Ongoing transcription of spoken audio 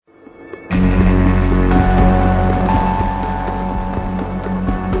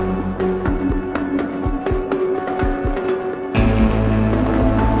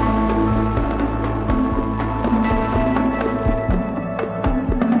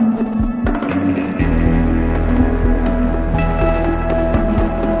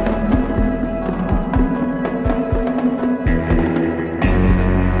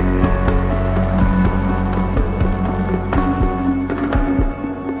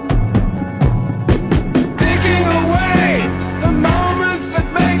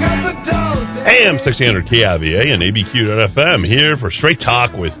AM 1600 KIVA and ABQ.FM here for Straight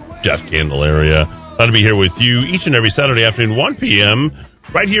Talk with Jeff Candelaria. Glad to be here with you each and every Saturday afternoon, 1 p.m.,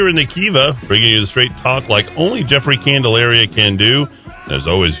 right here in the Kiva, bringing you the Straight Talk like only Jeffrey Candelaria can do. As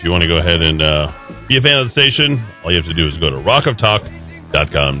always, if you want to go ahead and be a fan of the station, all you have to do is go to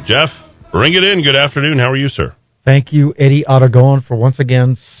rockoftalk.com. Jeff, bring it in. Good afternoon. How are you, sir? Thank you, Eddy, Aragon, for once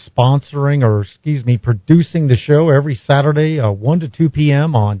again producing the show every Saturday, 1 to 2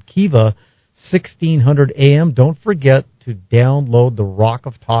 p.m. on Kiva, 1600 AM. Don't forget to download the Rock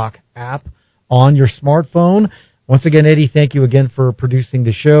of Talk app on your smartphone. Once again, Eddy, thank you again for producing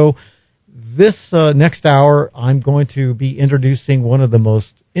the show. This next hour, I'm going to be introducing one of the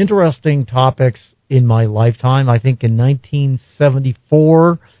most interesting topics in my lifetime. I think in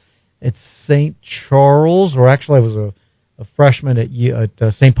 1974, at St. Charles, or actually I was a freshman at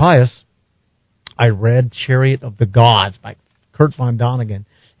St. Pius, I read Chariot of the Gods by Kurt von Däniken,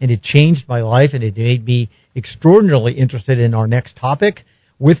 and it changed my life, and it made me extraordinarily interested in our next topic.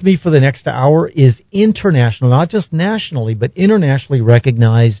 With me for the next hour is international, not just nationally, but internationally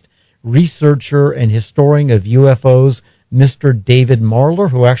recognized researcher and historian of UFOs, Mr. David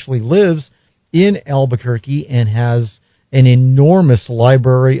Marler, who actually lives in Albuquerque and has an enormous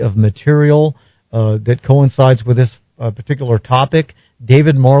library of material that coincides with this particular topic.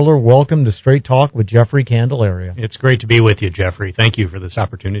 David Marler, welcome to Straight Talk with Jeffrey Candelaria. It's great to be with you, Jeffrey. Thank you for this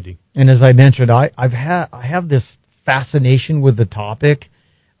opportunity. And as I mentioned, I have this fascination with the topic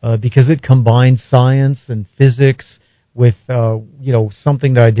because it combines science and physics with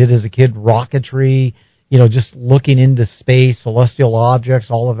something that I did as a kid, rocketry, just looking into space, celestial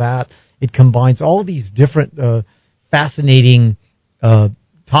objects, all of that. It combines all of these different fascinating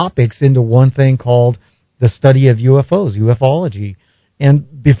topics into one thing called the study of UFOs, ufology.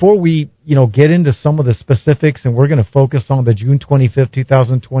 And before we, get into some of the specifics, and we're going to focus on the June 25th,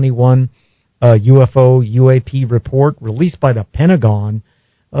 2021 UAP report released by the Pentagon,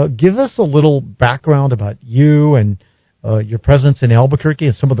 give us a little background about you and your presence in Albuquerque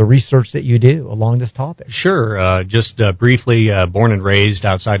and some of the research that you do along this topic. Sure. Just briefly, born and raised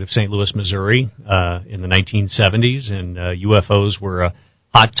outside of St. Louis, Missouri in the 1970s, and UFOs were a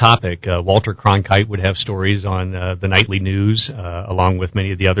hot topic. Walter Cronkite would have stories on the nightly news, along with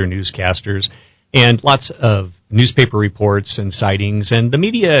many of the other newscasters, and lots of newspaper reports and sightings. And the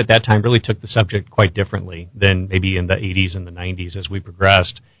media at that time really took the subject quite differently than maybe in the 80s and the 90s as we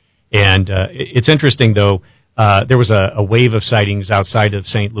progressed. And it's interesting, though, there was a wave of sightings outside of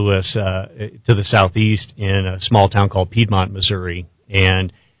St. Louis to the southeast in a small town called Piedmont, Missouri.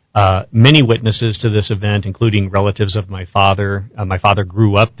 And many witnesses to this event, including relatives of my father. My father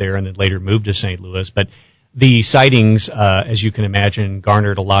grew up there and then later moved to St. Louis. But the sightings, as you can imagine,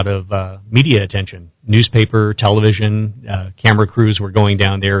 garnered a lot of media attention. Newspaper, television, camera crews were going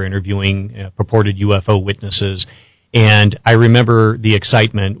down there interviewing purported UFO witnesses. And I remember the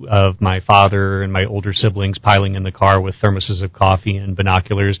excitement of my father and my older siblings piling in the car with thermoses of coffee and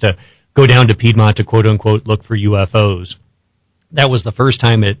binoculars to go down to Piedmont to quote-unquote look for UFOs. That was the first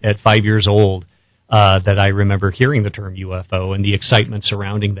time at 5 years old that I remember hearing the term UFO and the excitement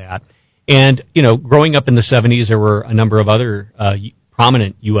surrounding that. And, growing up in the 70s, there were a number of other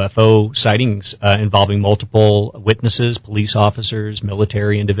prominent UFO sightings involving multiple witnesses, police officers,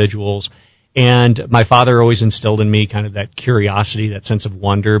 military individuals. And my father always instilled in me kind of that curiosity, that sense of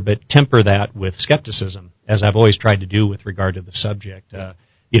wonder, but temper that with skepticism, as I've always tried to do with regard to the subject.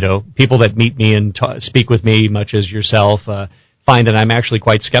 People that meet me and speak with me, much as yourself, find that I'm actually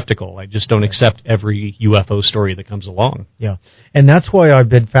quite skeptical. I just don't accept every UFO story that comes along. Yeah, and that's why I've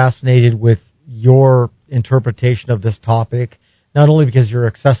been fascinated with your interpretation of this topic, not only because you're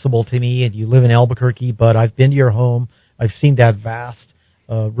accessible to me and you live in Albuquerque, but I've been to your home. I've seen that vast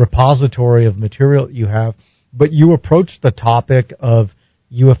repository of material you have, but you approach the topic of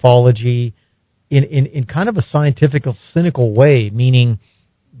ufology in kind of a scientific, cynical way, meaning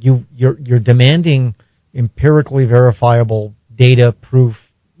you're demanding empirically verifiable data, proof,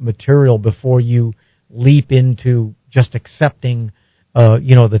 material before you leap into just accepting,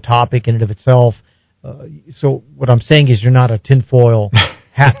 the topic in and of itself. So what I'm saying is you're not a tinfoil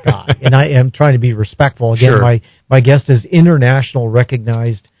hat guy, and I am trying to be respectful. Again, sure. My guest is international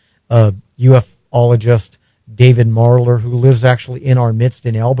recognized ufologist David Marler, who lives actually in our midst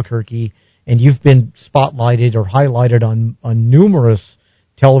in Albuquerque, and you've been spotlighted or highlighted on numerous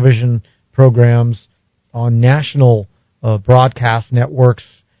television programs, on national broadcast networks,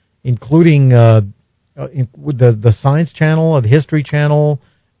 including the Science Channel, the History Channel,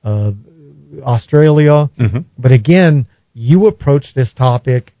 Australia. Mm-hmm. But again, you approach this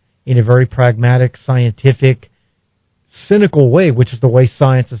topic in a very pragmatic, scientific, cynical way, which is the way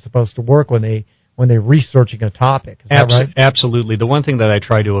science is supposed to work when they're researching a topic. Is that right? Absolutely. The one thing that I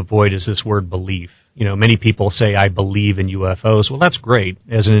try to avoid is this word belief. Many people say, I believe in UFOs. Well, that's great.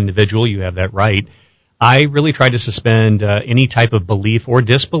 As an individual, you have that right. I really try to suspend any type of belief or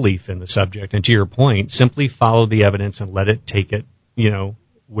disbelief in the subject. And to your point, simply follow the evidence and let it take it,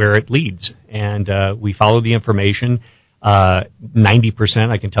 where it leads. And we follow the information. 90%,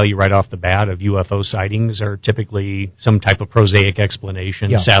 I can tell you right off the bat, of UFO sightings are typically some type of prosaic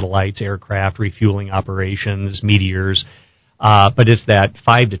explanation, satellites, aircraft, refueling operations, meteors. But it's that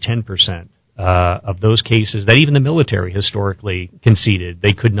 5 to 10% of those cases that even the military historically conceded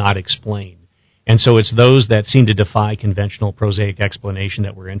they could not explain. And so it's those that seem to defy conventional prosaic explanation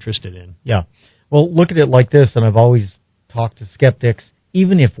that we're interested in. Yeah. Well, look at it like this, and I've always talked to skeptics.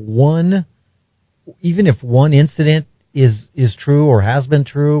 Even if one incident is true or has been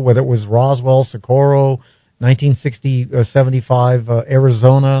true, whether it was Roswell, Socorro, 1960 or 75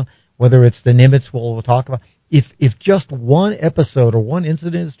 Arizona, whether it's the Nimitz we'll talk about, if just one episode or one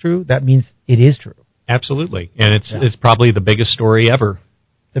incident is true, that means it is true. Absolutely. And it's probably the biggest story ever.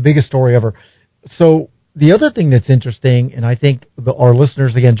 The biggest story ever. So the other thing that's interesting, and I think our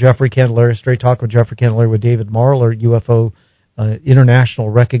listeners, again, Jeffrey Candelaria, Straight Talk with Jeffrey Candelaria with David Marler, UFO international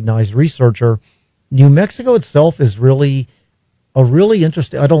recognized researcher. New Mexico itself is really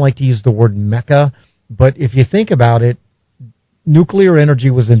interesting. I don't like to use the word mecca, but if you think about it, nuclear energy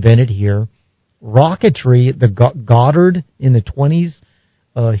was invented here. Rocketry, the Goddard in the 20s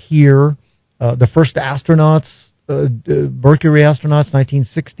here, the first astronauts, Mercury astronauts,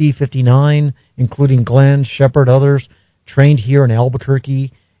 1960, 59, including Glenn, Shepard, others, trained here in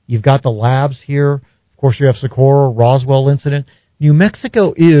Albuquerque. You've got the labs here. Of course, you have Socorro, Roswell incident. New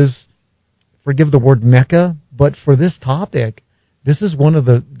Mexico is, forgive the word mecca, but for this topic, this is one of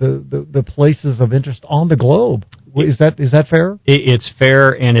the places of interest on the globe. Is that fair? It's fair,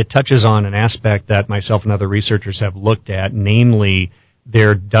 and it touches on an aspect that myself and other researchers have looked at, namely,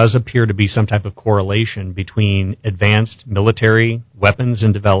 there does appear to be some type of correlation between advanced military weapons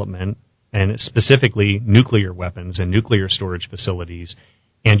and development, and specifically nuclear weapons and nuclear storage facilities,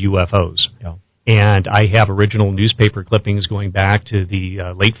 and UFOs. Yeah. And I have original newspaper clippings going back to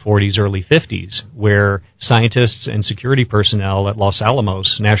the late 40s, early 50s, where scientists and security personnel at Los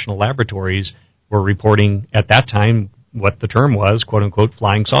Alamos National Laboratories were reporting at that time what the term was, quote unquote,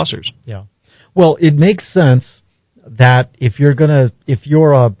 flying saucers. Yeah. Well, it makes sense that if you're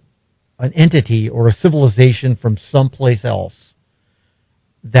an entity or a civilization from someplace else,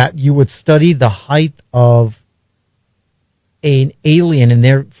 that you would study the height of an alien,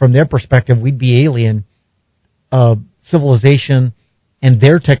 and from their perspective, we'd be alien civilization and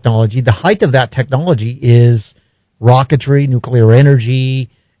their technology. The height of that technology is rocketry, nuclear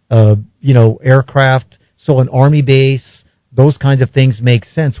energy, aircraft. So an army base, those kinds of things make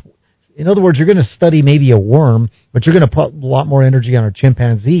sense. In other words, you're going to study maybe a worm, but you're going to put a lot more energy on a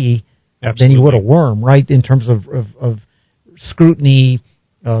chimpanzee than you would a worm, right? In terms of scrutiny,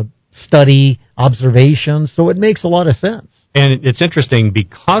 study, observation. So it makes a lot of sense. And it's interesting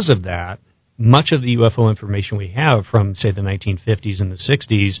because of that, much of the UFO information we have from, say, the 1950s and the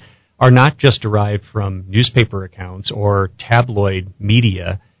 60s are not just derived from newspaper accounts or tabloid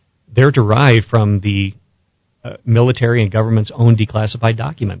media. They're derived from the military and government's own declassified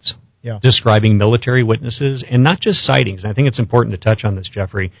documents describing military witnesses and not just sightings. And I think it's important to touch on this,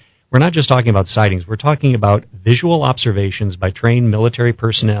 Jeffrey. We're not just talking about sightings. We're talking about visual observations by trained military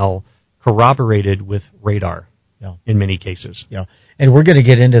personnel corroborated with radar in many cases. Yeah, and we're going to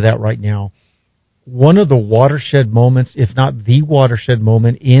get into that right now. One of the watershed moments, if not the watershed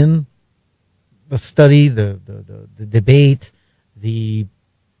moment in the study, the debate, the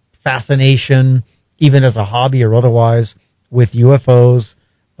fascination, even as a hobby or otherwise, with UFOs,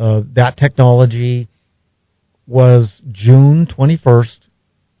 that technology was June 21st,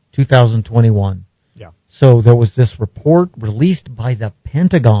 2021. Yeah. So there was this report released by the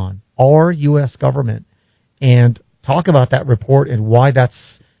Pentagon, our U.S. government, and talk about that report and why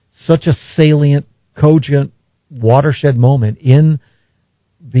that's such a salient, cogent watershed moment in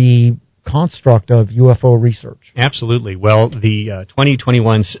the construct of UFO research. Absolutely. Well, the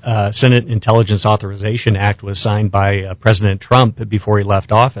 2021 Senate Intelligence Authorization Act was signed by President Trump before he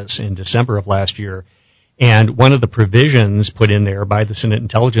left office in December of last year. And one of the provisions put in there by the Senate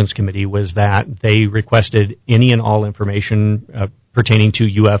Intelligence Committee was that they requested any and all information pertaining to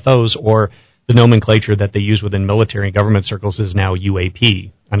UFOs, or the nomenclature that they use within military and government circles is now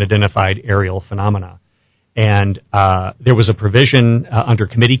UAP, Unidentified Aerial Phenomena. And there was a provision under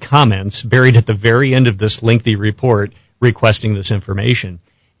committee comments buried at the very end of this lengthy report requesting this information.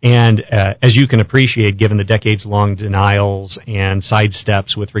 And as you can appreciate, given the decades-long denials and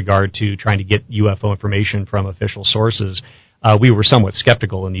sidesteps with regard to trying to get UFO information from official sources, we were somewhat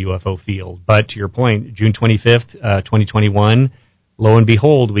skeptical in the UFO field. But to your point, June 25th, 2021, lo and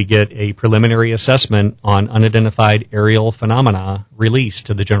behold, we get a preliminary assessment on unidentified aerial phenomena released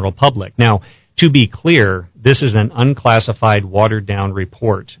to the general public. Now, to be clear, this is an unclassified, watered-down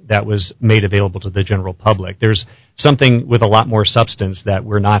report that was made available to the general public. There's something with a lot more substance that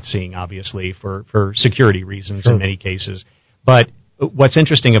we're not seeing, obviously, for security reasons in many cases. But what's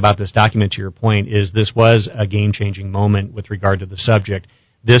interesting about this document, to your point, is this was a game-changing moment with regard to the subject.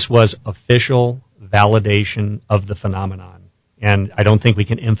 This was official validation of the phenomenon. And I don't think we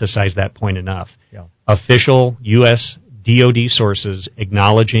can emphasize that point enough. Yeah. Official U.S. DoD sources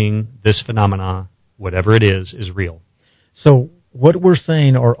acknowledging this phenomena, whatever it is real. So what we're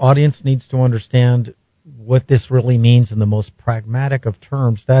saying, our audience needs to understand what this really means in the most pragmatic of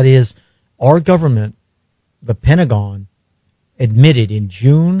terms. That is, our government, the Pentagon, admitted in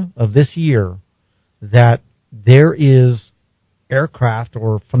June of this year that there is aircraft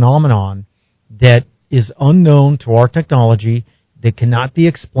or phenomenon that is unknown to our technology, that cannot be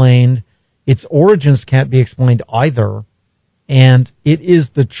explained. Its origins can't be explained either. And it is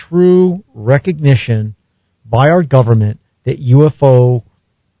the true recognition by our government that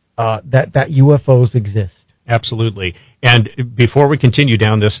that UFOs exist. Absolutely. And before we continue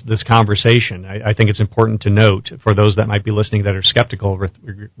down this conversation, I think it's important to note, for those that might be listening that are skeptical with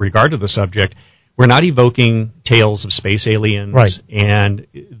regard to the subject, we're not evoking tales of space aliens and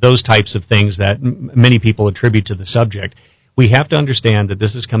those types of things that many people attribute to the subject. We have to understand that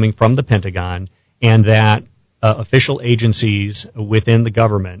this is coming from the Pentagon, and that official agencies within the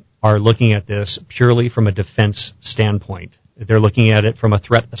government are looking at this purely from a defense standpoint. They're looking at it from a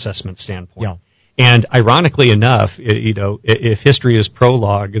threat assessment standpoint. Yeah. And ironically enough, if history is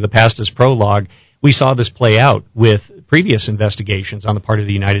prologue, the past is prologue, we saw this play out with previous investigations on the part of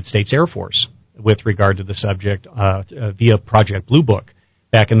the United States Air Force with regard to the subject via Project Blue Book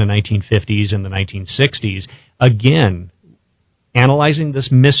back in the 1950s and the 1960s. Again, analyzing this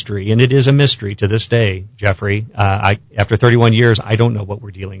mystery, and it is a mystery to this day, Jeffrey. After 31 years, I don't know what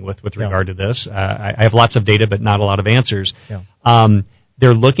we're dealing with regard to this. I have lots of data, but not a lot of answers. Yeah.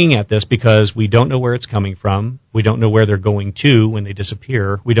 They're looking at this because we don't know where it's coming from. We don't know where they're going to when they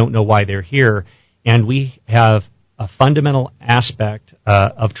disappear. We don't know why they're here. And we have a fundamental aspect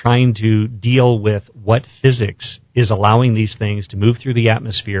of trying to deal with what physics is allowing these things to move through the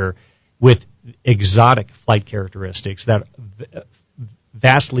atmosphere with exotic flight characteristics that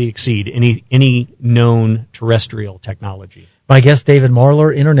vastly exceed any known terrestrial technology. My guest, David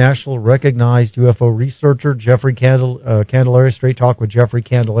Marler, international recognized UFO researcher. Jeffrey Candelaria, Straight Talk with Jeffrey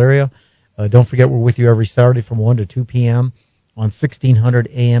Candelaria. Don't forget, we're with you every Saturday from 1 to 2 p.m. on 1600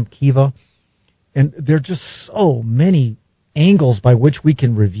 AM Kiva. And there are just so many angles by which we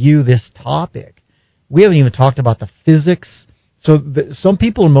can review this topic. We haven't even talked about the physics. So some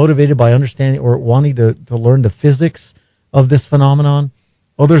people are motivated by understanding or wanting to learn the physics of this phenomenon.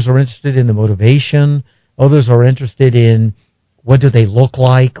 Others are interested in the motivation. Others are interested in what do they look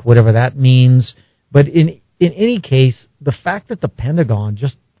like, whatever that means. But in any case, the fact that the Pentagon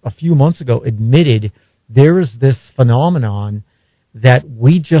just a few months ago admitted there is this phenomenon that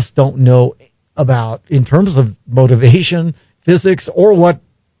we just don't know about in terms of motivation, physics, or what,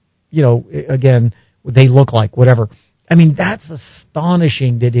 again, they look like, whatever. I mean, that's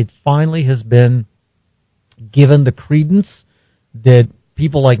astonishing that it finally has been given the credence that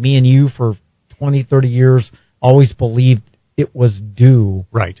people like me and you for 20, 30 years always believed it was due.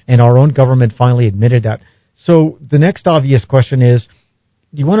 Right. And our own government finally admitted that. So the next obvious question is,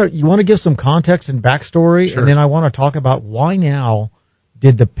 you want to give some context and backstory? Sure. And then I want to talk about why now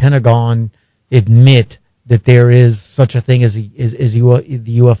did the Pentagon admit that there is such a thing as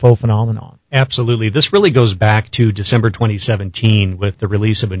the UFO phenomenon? Absolutely. This really goes back to December 2017 with the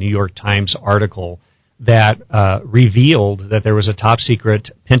release of a New York Times article that revealed that there was a top-secret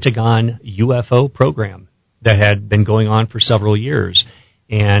Pentagon UFO program that had been going on for several years.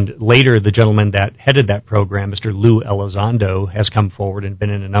 And later, the gentleman that headed that program, Mr. Lou Elizondo, has come forward and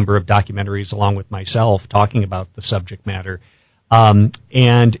been in a number of documentaries along with myself talking about the subject matter. And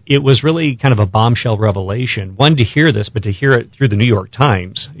it was really kind of a bombshell revelation. One, to hear this, but to hear it through the New York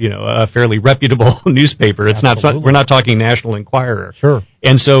Times, a fairly reputable newspaper. It's Absolutely. We're not talking National Enquirer. Sure.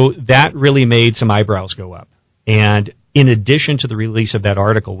 And so that really made some eyebrows go up. And in addition to the release of that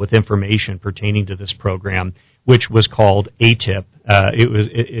article with information pertaining to this program, which was called ATIP,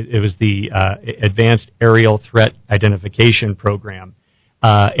 it was the Advanced Aerial Threat Identification Program.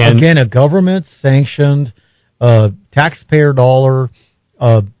 And again, a government-sanctioned taxpayer dollar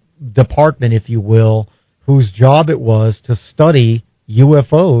department, if you will, whose job it was to study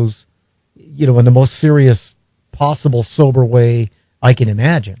UFOs, in the most serious possible sober way I can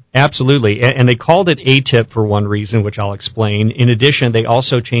imagine. Absolutely. And they called it ATIP for one reason, which I'll explain. In addition, they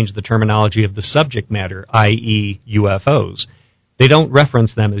also changed the terminology of the subject matter, i.e. UFOs. They don't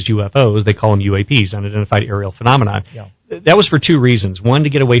reference them as UFOs. They call them UAPs, unidentified aerial phenomenon. Yeah. That was for two reasons. One, to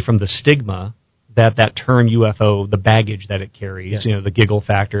get away from the stigma that term UFO, the baggage that it carries, Yes. The giggle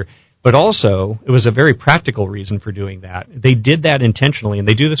factor. But also, it was a very practical reason for doing that. They did that intentionally, and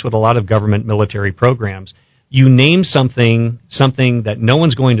they do this with a lot of government military programs. You name something that no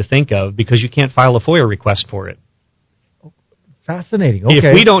one's going to think of because you can't file a FOIA request for it. Fascinating. Okay.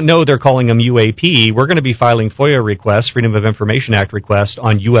 If we don't know they're calling them UAP, we're going to be filing FOIA requests, Freedom of Information Act requests,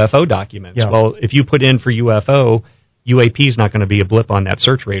 on UFO documents. Yeah. Well, if you put in for UFO, UAP is not going to be a blip on that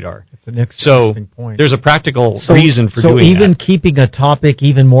search radar. It's an interesting point. There's a practical reason for doing that. So even keeping a topic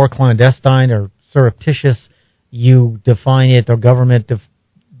even more clandestine or surreptitious, you define it, or government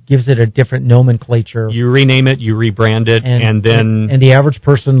gives it a different nomenclature. You rename it, you rebrand it, and then... And the average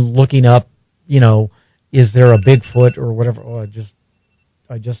person looking up, is there a Bigfoot or whatever? Oh,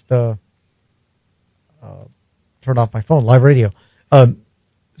 I just turned off my phone, live radio.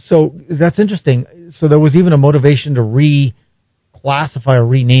 So that's interesting. So there was even a motivation to reclassify or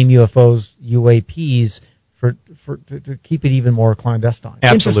rename UFOs UAPs to keep it even more clandestine.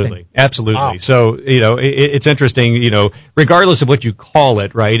 Absolutely. Wow. So, it's interesting, regardless of what you call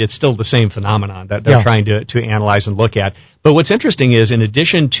it, right, it's still the same phenomenon that they're trying to analyze and look at. But what's interesting is, in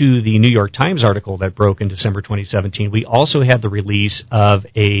addition to the New York Times article that broke in December 2017, we also had the release of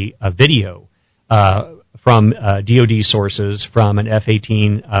a video from DoD sources from an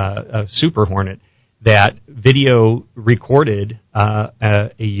F-18 Super Hornet that video recorded a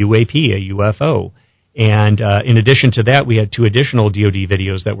UAP, a UFO. And in addition to that, we had two additional DoD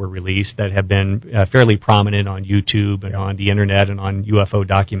videos that were released that have been fairly prominent on YouTube and on the Internet and on UFO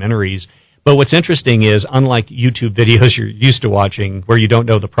documentaries. But what's interesting is, unlike YouTube videos you're used to watching where you don't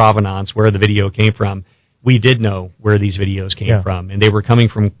know the provenance, where the video came from, we did know where these videos came from. And they were coming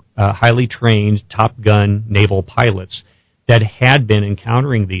from highly trained Top Gun naval pilots that had been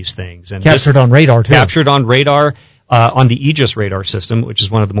encountering these things. And captured on radar, too. Captured on radar. On the Aegis radar system, which is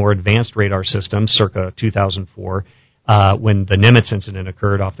one of the more advanced radar systems, circa 2004, when the Nimitz incident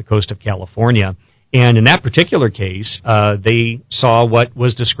occurred off the coast of California. And in that particular case, they saw what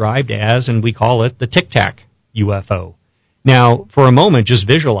was described as, and we call it, the Tic Tac UFO. Now, for a moment, just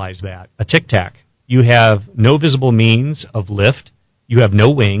visualize that. A Tic Tac. You have no visible means of lift. You have no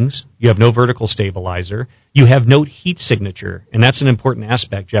wings. You have no vertical stabilizer. You have no heat signature. And that's an important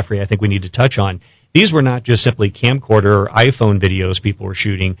aspect, Jeffrey, I think we need to touch on. These were not just simply camcorder or iPhone videos people were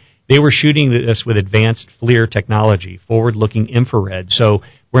shooting. They were shooting this with advanced FLIR technology, forward-looking infrared. So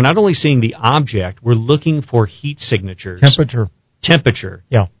we're not only seeing the object, we're looking for heat signatures. Temperature.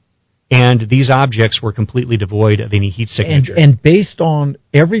 Yeah. And these objects were completely devoid of any heat signature. And based on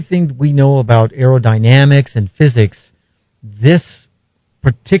everything we know about aerodynamics and physics, this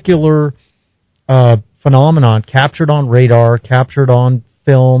particular phenomenon, captured on radar, captured on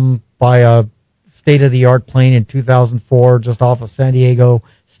film by a state-of-the-art plane in 2004 just off of San Diego,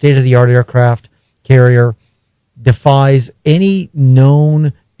 state-of-the-art aircraft carrier, defies any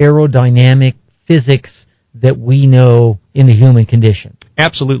known aerodynamic physics that we know in the human condition.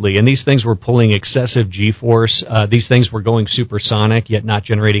 Absolutely, and these things were pulling excessive G-force. These things were going supersonic, yet not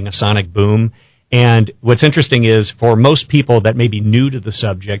generating a sonic boom. And what's interesting is, for most people that may be new to the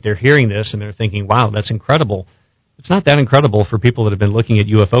subject, they're hearing this and they're thinking, wow, that's incredible. It's not that incredible for people that have been looking at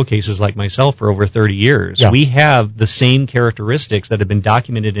UFO cases like myself for over 30 years. Yeah. We have the same characteristics that have been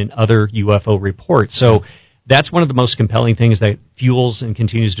documented in other UFO reports. So that's one of the most compelling things that fuels and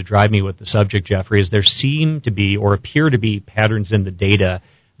continues to drive me with the subject, Jeffrey, is there seem to be, or appear to be, patterns in the data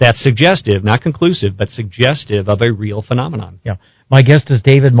that's suggestive, not conclusive, but suggestive of a real phenomenon. Yeah. My guest is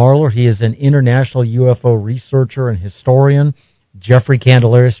David Marler. He is an international UFO researcher and historian. Jeffrey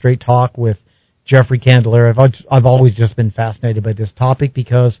Candelaria, Straight Talk with Jeffrey Candelaria. I've always just been fascinated by this topic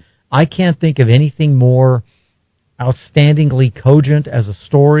because I can't think of anything more outstandingly cogent as a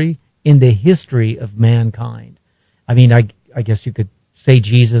story in the history of mankind. I mean, I guess you could say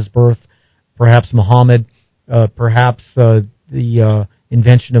Jesus' birth, perhaps Muhammad, perhaps the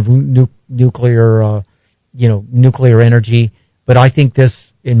invention of nuclear energy. But I think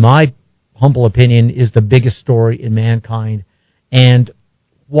this, in my humble opinion, is the biggest story in mankind. And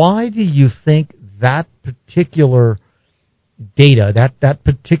why do you think that particular data, that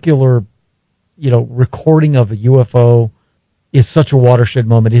particular, recording of a UFO is such a watershed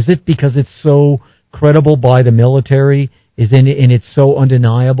moment? Is it because it's so credible by the military? and it's so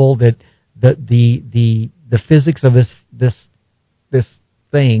undeniable that the physics of this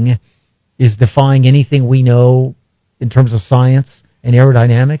thing is defying anything we know in terms of science and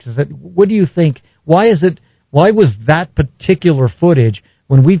aerodynamics? What do you think? Why was that particular footage,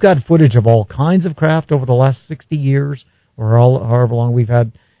 when we've got footage of all kinds of craft over the last 60 years or however long we've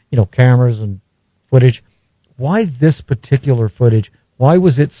had, cameras and footage, why this particular footage? Why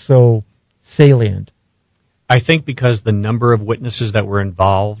was it so salient? I think because the number of witnesses that were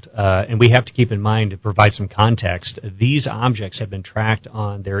involved, and we have to keep in mind, to provide some context, these objects have been tracked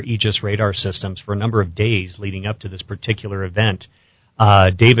on their Aegis radar systems for a number of days leading up to this particular event.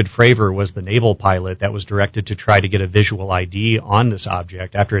 David Fravor was the naval pilot that was directed to try to get a visual ID on this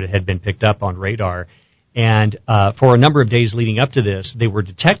object after it had been picked up on radar. And for a number of days leading up to this, they were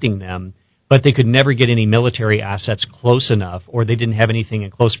detecting them, but they could never get any military assets close enough, or they didn't have anything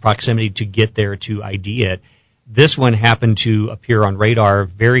in close proximity to get there to ID it. This one happened to appear on radar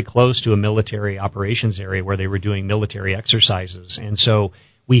very close to a military operations area where they were doing military exercises. And so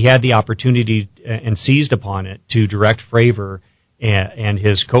we had the opportunity and seized upon it to direct Fravor and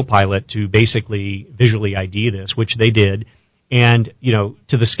his co-pilot to basically visually ID this, which they did. And,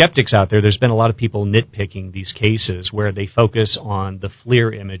 to the skeptics out there, there's been a lot of people nitpicking these cases where they focus on the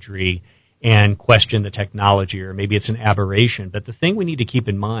FLIR imagery and question the technology, or maybe it's an aberration. But the thing we need to keep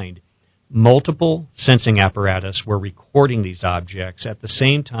in mind, multiple sensing apparatus were recording these objects at the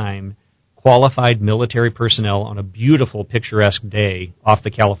same time. Qualified military personnel on a beautiful, picturesque day off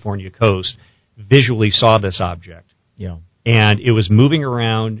the California coast visually saw this object. Yeah. And it was moving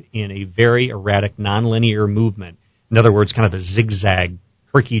around in a very erratic, nonlinear movement. In other words, kind of a zigzag,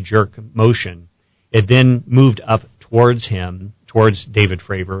 herky-jerk motion. It then moved up towards him, towards David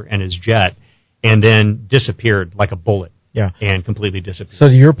Fravor and his jet, and then disappeared like a bullet. Yeah. And completely disappeared. So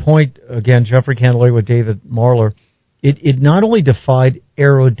to your point, again, Jeffrey Candelaria with David Marler, it not only defied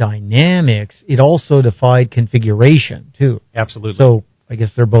aerodynamics, it also defied configuration, too. Absolutely. So I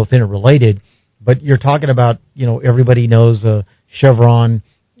guess they're both interrelated. But you're talking about, everybody knows a Chevron,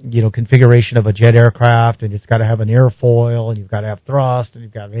 configuration of a jet aircraft, and it's got to have an airfoil, and you've got to have thrust, and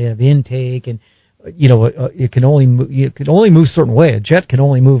you've got to have intake, and, it can only move a certain way. A jet can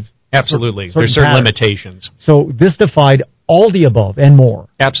only move. Absolutely. There's certain limitations. So this defied all the above and more.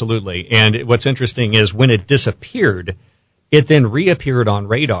 Absolutely. And what's interesting is when it disappeared, it then reappeared on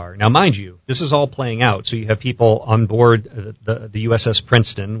radar. Now, mind you, this is all playing out. So you have people on board the USS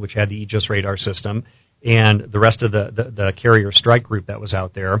Princeton, which had the Aegis radar system, and the rest of the carrier strike group that was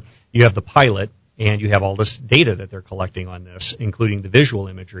out there. You have the pilot, and you have all this data that they're collecting on this, including the visual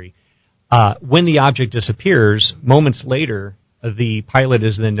imagery. When the object disappears, moments later, the pilot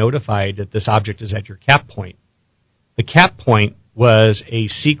is then notified that this object is at your cap point. The cap point was a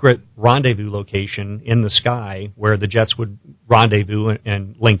secret rendezvous location in the sky where the jets would rendezvous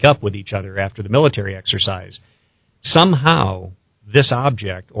and link up with each other after the military exercise. Somehow, this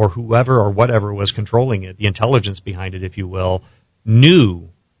object, or whoever or whatever was controlling it, the intelligence behind it, if you will,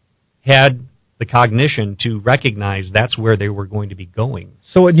 had the cognition to recognize that's where they were going to be going.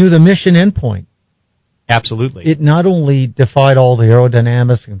 So it knew the mission endpoint. Absolutely. It not only defied all the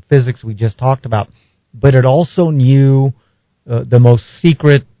aerodynamics and physics we just talked about, but it also knew the most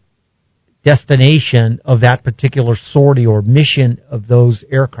secret destination of that particular sortie or mission of those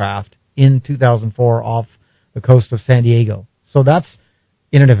aircraft in 2004 off the coast of San Diego. So that's,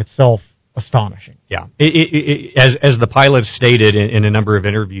 in and of itself, astonishing. Yeah. As the pilot stated in a number of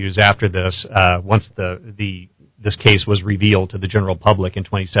interviews after this, once this case was revealed to the general public in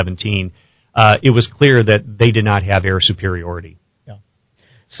 2017, it was clear that they did not have air superiority. Yeah.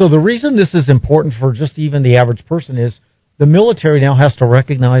 So the reason this is important for just even the average person is the military now has to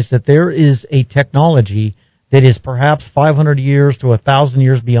recognize that there is a technology that is perhaps 500 years to 1,000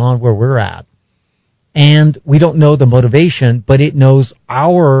 years beyond where we're at. And we don't know the motivation, but it knows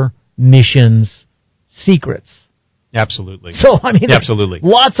our mission's secrets. Absolutely. So, I mean, absolutely,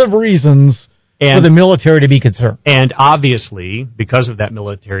 lots of reasons for the military to be concerned. And obviously, because of that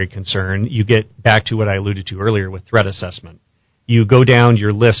military concern, you get back to what I alluded to earlier with threat assessment. You go down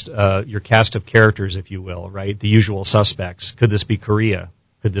your list, your cast of characters, if you will, right? The usual suspects. Could this be Korea?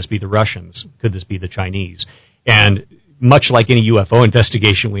 Could this be the Russians? Could this be the Chinese? And much like any UFO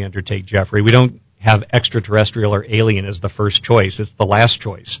investigation we undertake, Jeffrey, we don't have extraterrestrial or alien as the first choice. It's the last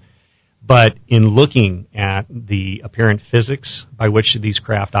choice. But in looking at the apparent physics by which these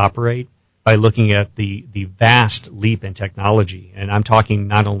craft operate, by looking at the vast leap in technology, and I'm talking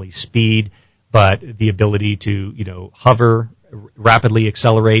not only speed, but the ability to, hover, rapidly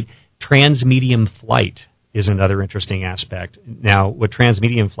accelerate. Transmedium flight is another interesting aspect. Now, what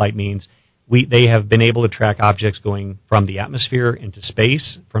transmedium flight means, They have been able to track objects going from the atmosphere into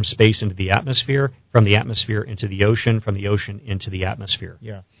space, from space into the atmosphere, from the atmosphere into the ocean, from the ocean into the atmosphere.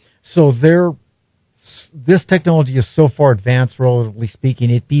 Yeah. So this technology is so far advanced, relatively speaking,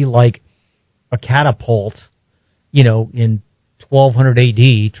 it'd be like a catapult, in 1200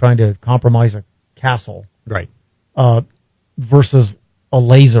 AD trying to compromise a castle. Right. Versus a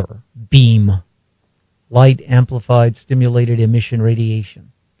laser beam, light amplified stimulated emission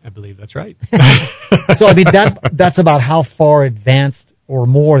radiation. I believe that's right. So, that's about how far advanced or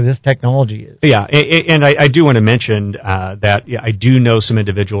more this technology is. Yeah, and I do want to mention that I do know some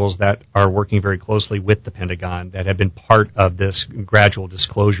individuals that are working very closely with the Pentagon that have been part of this gradual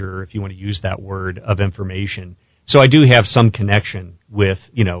disclosure, if you want to use that word, of information. So I do have some connection with,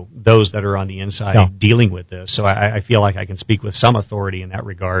 those that are on the inside dealing with this. So I feel like I can speak with some authority in that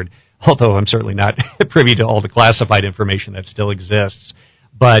regard, although I'm certainly not privy to all the classified information that still exists.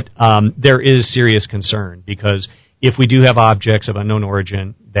 But there is serious concern because if we do have objects of unknown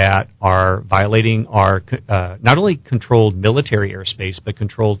origin that are violating our not only controlled military airspace, but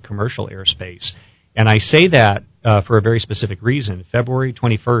controlled commercial airspace. And I say that for a very specific reason. February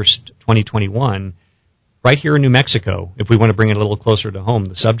 21st, 2021, right here in New Mexico, if we want to bring it a little closer to home,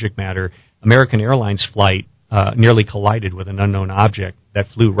 the subject matter, American Airlines flight nearly collided with an unknown object that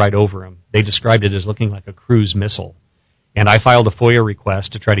flew right over them. They described it as looking like a cruise missile. And I filed a FOIA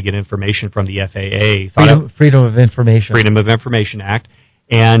request to try to get information from the FAA. Freedom of Information. Freedom of Information Act.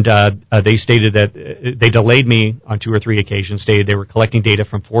 And they stated that they delayed me on 2 or 3 occasions, stated they were collecting data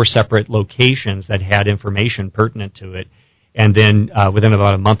from 4 separate locations that had information pertinent to it. And then within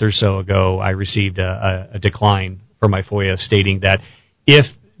about a month or so ago, I received a decline for my FOIA stating that if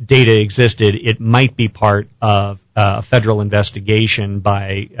data existed, it might be part of a federal investigation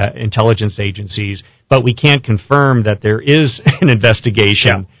by intelligence agencies, but we can't confirm that there is an investigation.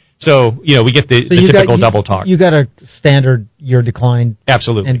 Yeah. So, we get the typical double talk. You got a standard, your decline.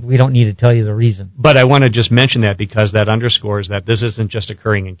 Absolutely. And we don't need to tell you the reason. But I want to just mention that because that underscores that this isn't just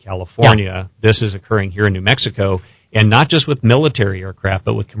occurring in California. Yeah. This is occurring here in New Mexico, and not just with military aircraft,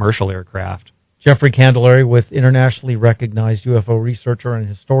 but with commercial aircraft. Jeffrey Candelaria with internationally recognized UFO researcher and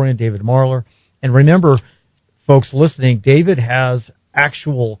historian David Marler. And remember, folks listening, David has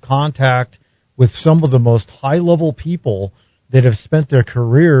actual contact with some of the most high-level people that have spent their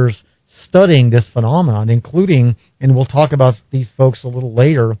careers studying this phenomenon, including, and we'll talk about these folks a little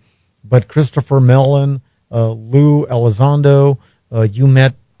later, but Christopher Mellon, Lou Elizondo, you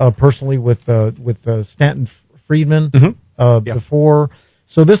met personally with Stanton Friedman before.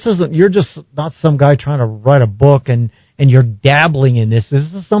 So this isn't, you're just not some guy trying to write a book and you're dabbling in this.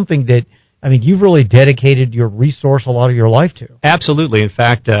 This is something that, you've really dedicated your resource a lot of your life to. Absolutely. In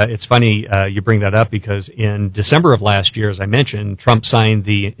fact, it's funny you bring that up because in December of last year, as I mentioned, Trump signed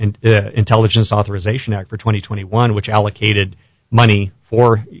the Intelligence Authorization Act for 2021, which allocated money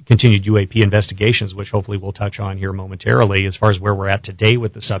for continued UAP investigations, which hopefully we'll touch on here momentarily as far as where we're at today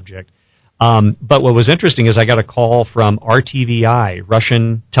with the subject. But what was interesting is I got a call from RTVI,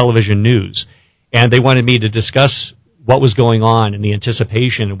 Russian television news, and they wanted me to discuss what was going on and the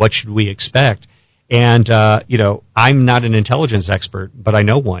anticipation and what should we expect. And, I'm not an intelligence expert, but I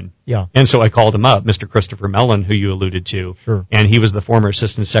know one. Yeah. And so I called him up, Mr. Christopher Mellon, who you alluded to. Sure. And he was the former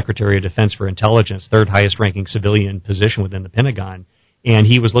Assistant Secretary of Defense for Intelligence, 3rd highest ranking civilian position within the Pentagon. And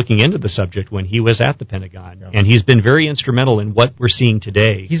he was looking into the subject when he was at the Pentagon. Yeah. And he's been very instrumental in what we're seeing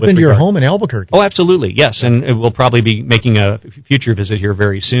today. He's been to your home in Albuquerque. Oh, absolutely, yes. And we'll probably be making a future visit here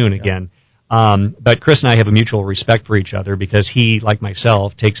very soon again. But Chris and I have a mutual respect for each other because he, like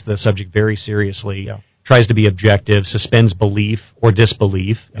myself, takes the subject very seriously, tries to be objective, suspends belief or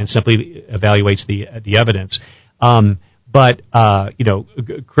disbelief, and simply evaluates the evidence. But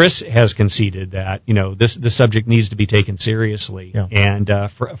Chris has conceded that, this subject needs to be taken seriously. Yeah. And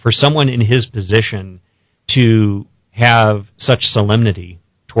for someone in his position to have such solemnity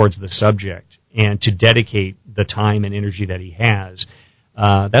towards the subject and to dedicate the time and energy that he has,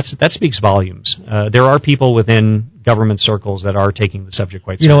 that speaks volumes. There are people within government circles that are taking the subject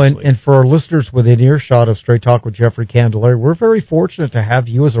quite seriously. And for our listeners within earshot of Straight Talk with Jeffrey Candelaria, we're very fortunate to have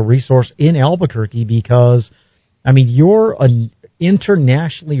you as a resource in Albuquerque because, you're an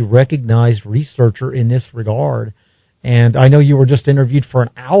internationally recognized researcher in this regard. And I know you were just interviewed for an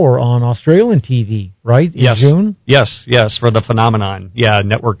hour on Australian TV, right? In June? Yes, for The Phenomenon. Yeah,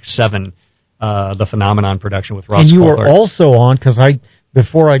 Network 7, The Phenomenon production with Ross And you Coulthard. were also on, because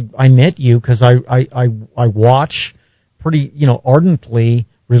before I met you, because I watch pretty, ardently,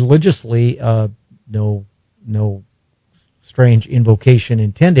 religiously, no strange invocation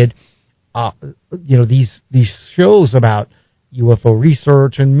intended, these shows about UFO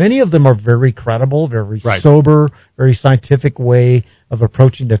research, and many of them are very credible, very Right. sober, very scientific way of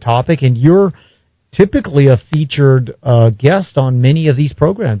approaching the topic. And you're typically a featured guest on many of these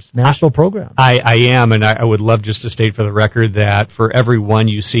programs, national programs. I am, and I would love just to state for the record that for every one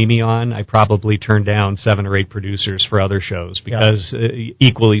you see me on, I probably turn down 7 or 8 producers for other shows because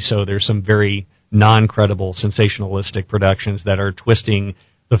equally so, there's some very non-credible, sensationalistic productions that are twisting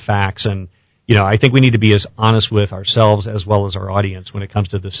the facts. And, I think we need to be as honest with ourselves as well as our audience when it comes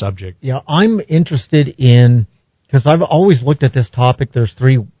to this subject. Yeah, I'm interested in, because I've always looked at this topic, there's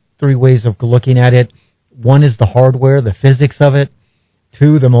three ways of looking at it. One is the hardware, the physics of it.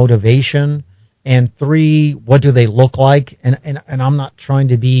 2, the motivation. And 3, what do they look like? And I'm not trying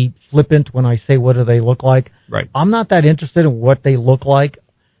to be flippant when I say what do they look like. Right. I'm not that interested in what they look like.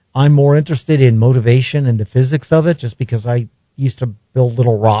 I'm more interested in motivation and the physics of it, just because I used to build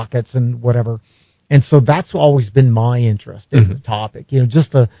little rockets and whatever. And so that's always been my interest in the topic.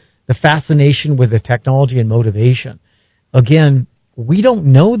 Just the fascination with the technology and motivation. Again, we don't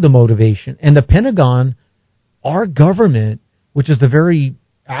know the motivation. And the Pentagon, our government, which is the very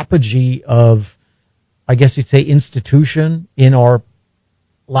apogee of, I guess you'd say, institution in our,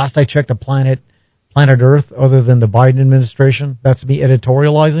 last I checked, the planet Earth, other than the Biden administration. That's me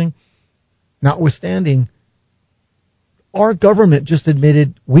editorializing. Notwithstanding, our government just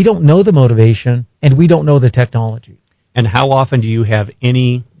admitted we don't know the motivation and we don't know the technology. And how often do you have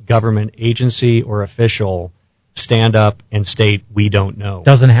any government agency or official stand up and state, we don't know?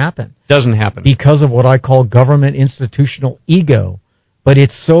 Doesn't happen. Doesn't happen. Because of what I call government institutional ego. But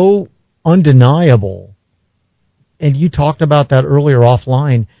it's so undeniable, and you talked about that earlier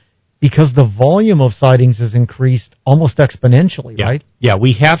offline, because the volume of sightings has increased almost exponentially, right? Yeah,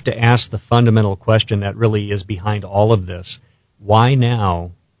 we have to ask the fundamental question that really is behind all of this. Why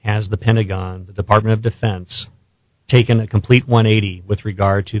now has the Pentagon, the Department of Defense, taken a complete 180 with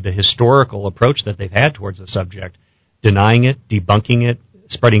regard to the historical approach that they've had towards the subject, denying it, debunking it,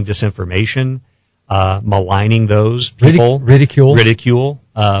 spreading disinformation, maligning those people, ridicule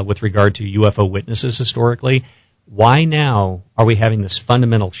with regard to UFO witnesses historically? Why now are we having this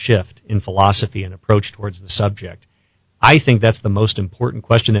fundamental shift in philosophy and approach towards the subject? I think that's the most important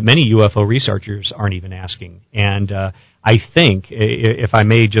question that many UFO researchers aren't even asking. And I think, if I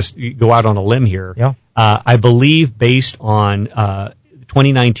may just go out on a limb here, I believe based on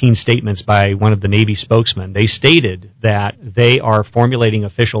 2019 statements by one of the Navy spokesmen, they stated that they are formulating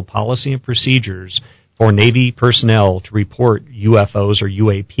official policy and procedures for Navy personnel to report UFOs or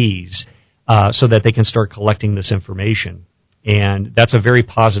UAPs so that they can start collecting this information. And that's a very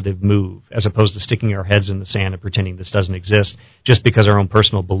positive move, as opposed to sticking our heads in the sand and pretending this doesn't exist just because our own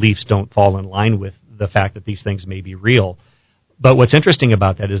personal beliefs don't fall in line with the fact that these things may be real. But what's interesting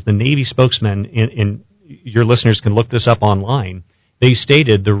about that is the Navy spokesman, in your listeners can look this up online, they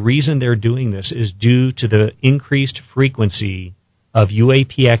stated the reason they're doing this is due to the increased frequency of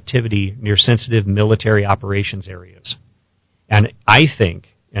UAP activity near sensitive military operations areas. And I think,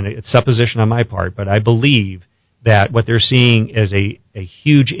 and it's supposition on my part, but I believe that what they're seeing is a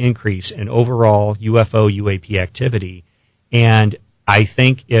huge increase in overall UFO UAP activity. And I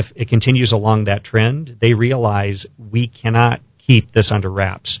think if it continues along that trend, they realize we cannot keep this under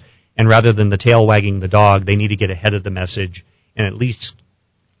wraps. And rather than the tail wagging the dog, they need to get ahead of the message and at least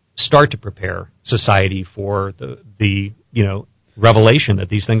start to prepare society for the revelation that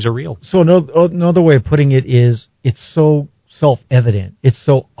these things are real. So another way of putting it is, it's so self-evident, it's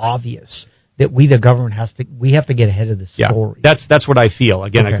so obvious that we, the government, we have to get ahead of the story. Yeah, that's what I feel.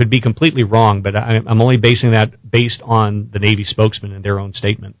 Again, okay. I could be completely wrong, but I'm only basing that based on the Navy spokesman and their own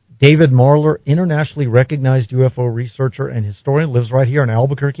statement. David Marler, internationally recognized UFO researcher and historian, lives right here in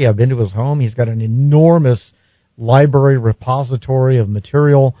Albuquerque. I've been to his home. He's got an enormous library repository of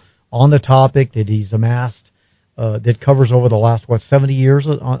material on the topic that he's amassed that covers over the last, 70 years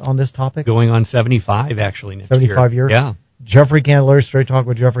on this topic? Going on 75, actually, next 75 year. years? Yeah. Jeffrey Candelaria, Straight Talk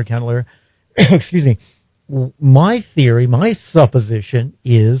with Jeffrey Candelaria. Excuse me. My theory, my supposition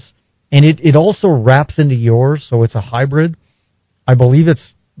is, and it also wraps into yours, so it's a hybrid. I believe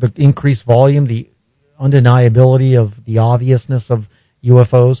it's the increased volume, the undeniability of the obviousness of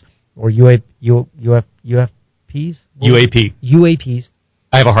UFOs or UFPs? UAPs.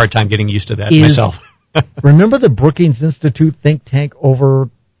 I have a hard time getting used to that myself. Remember the Brookings Institute think tank over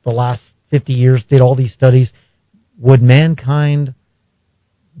the last 50 years did all these studies? Would mankind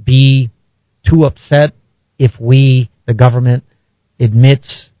be too upset if we, the government,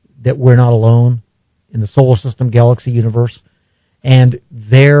 admits that we're not alone in the solar system, galaxy, universe? And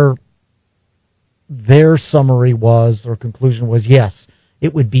their summary was, or conclusion was, yes,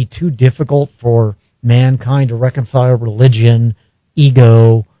 it would be too difficult for mankind to reconcile religion,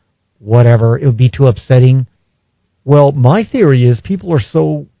 ego, whatever. It would be too upsetting. Well, my theory is people are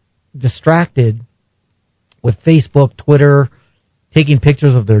so distracted with Facebook, Twitter, taking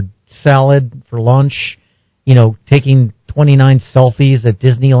pictures of their salad for lunch, taking 29 selfies at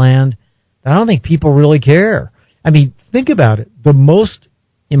Disneyland. I don't think people really care. I mean, think about it. The most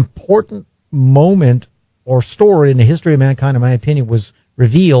important moment or story in the history of mankind, in my opinion, was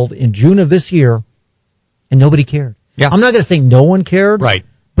revealed in June of this year, and nobody cared. Yeah. I'm not going to say no one cared. Right.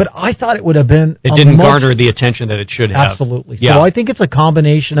 But I thought it would have been... It didn't garner the attention that it should have. Absolutely. Yeah. So I think it's a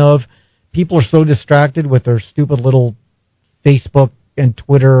combination of people are so distracted with their stupid little Facebook and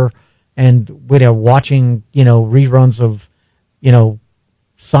Twitter and watching, reruns of,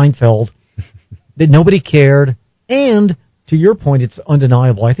 Seinfeld that nobody cared. And to your point, it's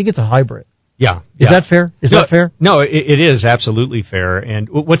undeniable. I think it's a hybrid. Yeah. Is that fair? Is that fair? No, it is absolutely fair. And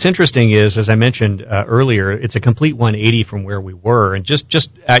what's interesting is, as I mentioned earlier, it's a complete 180 from where we were. And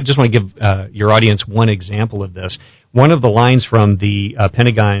I just want to give your audience one example of this. One of the lines from the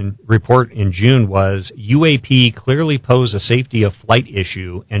Pentagon report in June was, UAP clearly pose a safety of flight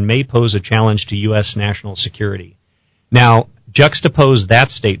issue and may pose a challenge to U.S. national security. Now, juxtapose that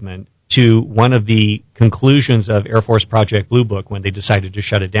statement to one of the conclusions of Air Force Project Blue Book when they decided to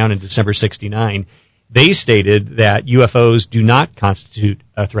shut it down in December 1969. They stated that UFOs do not constitute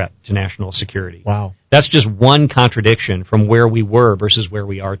a threat to national security. Wow. That's just one contradiction from where we were versus where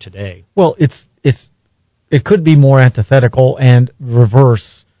we are today. Well, it could be more antithetical and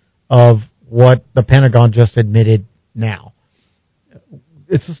reverse of what the Pentagon just admitted now.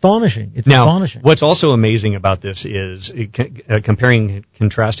 It's astonishing. Astonishing. What's also amazing about this is comparing and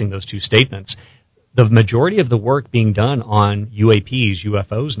contrasting those two statements. The majority of the work being done on UAPs,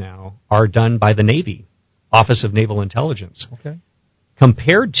 UFOs now, are done by the Navy, Office of Naval Intelligence. Okay.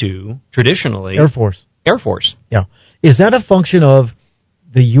 Compared to, traditionally... Air Force. Air Force. Yeah. Is that a function of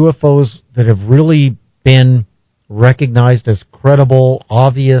the UFOs that have really been recognized as credible,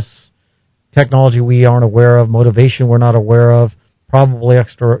 obvious technology we aren't aware of, motivation we're not aware of, probably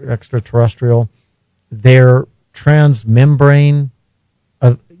extraterrestrial? They're transmembrane,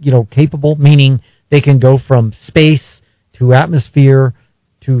 capable, meaning they can go from space to atmosphere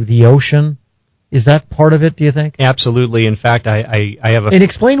to the ocean. Is that part of it, do you think? Absolutely. In fact, I have a... And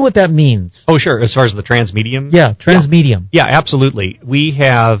explain what that means. Oh, sure. As far as the transmedium? Yeah, transmedium. Yeah, absolutely. We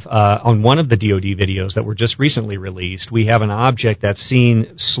have, on one of the DoD videos that were just recently released, we have an object that's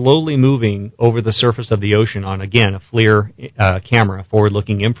seen slowly moving over the surface of the ocean on, again, a FLIR camera,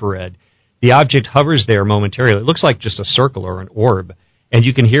 forward-looking infrared. The object hovers there momentarily. It looks like just a circle or an orb. And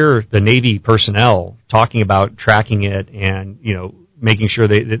you can hear the Navy personnel talking about tracking it and, making sure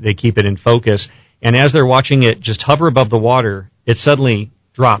they keep it in focus. And as they're watching it just hover above the water, it suddenly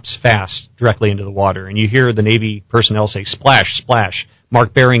drops fast directly into the water. And you hear the Navy personnel say, splash, splash,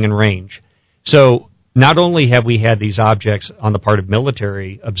 mark bearing and range. So not only have we had these objects on the part of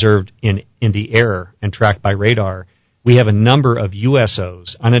military observed in the air and tracked by radar, we have a number of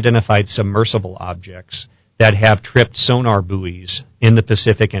USOs, unidentified submersible objects, that have tripped sonar buoys in the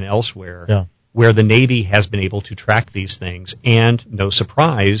Pacific and elsewhere. Yeah. Where the Navy has been able to track these things. And, no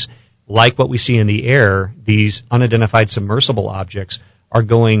surprise, like what we see in the air, these unidentified submersible objects are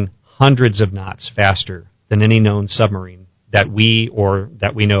going hundreds of knots faster than any known submarine that we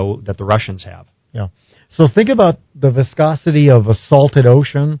know that the Russians have. Yeah. So think about the viscosity of a salted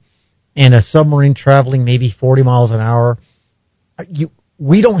ocean and a submarine traveling maybe 40 miles an hour.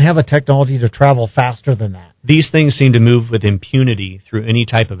 We don't have a technology to travel faster than that. These things seem to move with impunity through any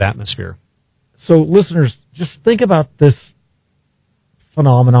type of atmosphere. So, listeners, just think about this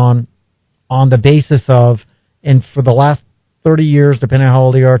phenomenon on the basis of, and for the last 30 years, depending on how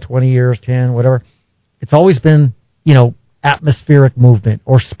old you are, 20 years, 10, whatever, it's always been, atmospheric movement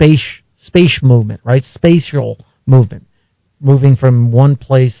or space movement, right? Spatial movement, moving from one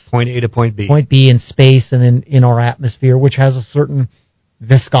place, point A to point B. Point B in space and then in our atmosphere, which has a certain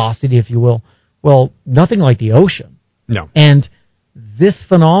viscosity, if you will. Well, nothing like the ocean. No. And this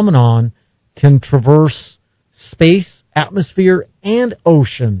phenomenon can traverse space, atmosphere, and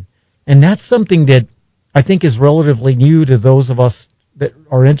ocean. And that's something that I think is relatively new to those of us that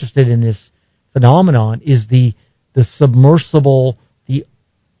are interested in this phenomenon, is the submersible, the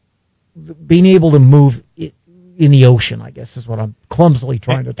being able to move in the ocean, I guess, is what I'm clumsily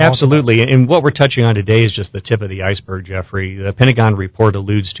trying to talk Absolutely. about. And what we're touching on today is just the tip of the iceberg, Jeffrey. The Pentagon report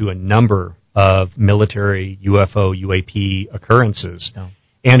alludes to a number of military UFO, UAP occurrences. Yeah.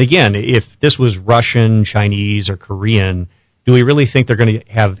 And again, if this was Russian, Chinese, or Korean, do we really think they're going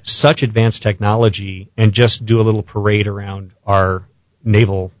to have such advanced technology and just do a little parade around our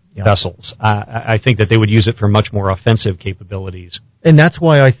naval vessels. I think that they would use it for much more offensive capabilities. And that's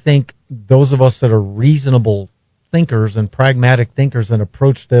why I think those of us that are reasonable thinkers and pragmatic thinkers and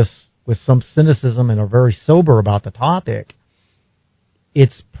approach this with some cynicism and are very sober about the topic,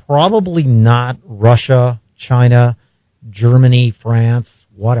 it's probably not Russia, China, Germany, France,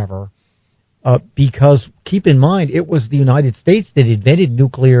 whatever, because keep in mind, it was the United States that invented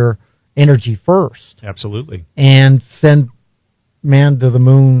nuclear energy first. Absolutely. And sent man to the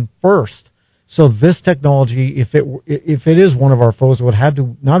moon first. So this technology, if it is one of our foes, would have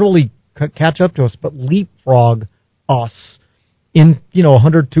to not only catch up to us, but leapfrog us in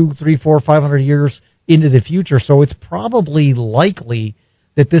 100, 200, 300, 400, 500 years into the future. So it's probably likely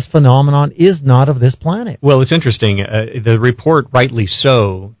that this phenomenon is not of this planet. Well, it's interesting. The report, rightly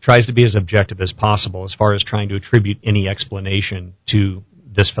so, tries to be as objective as possible as far as trying to attribute any explanation to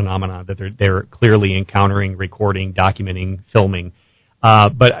this phenomenon that they're clearly encountering, recording, documenting, filming.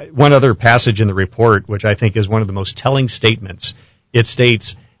 But one other passage in the report, which I think is one of the most telling statements, it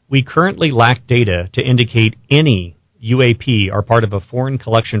states, "We currently lack data to indicate any UAP are part of a foreign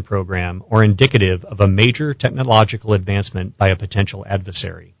collection program or indicative of a major technological advancement by a potential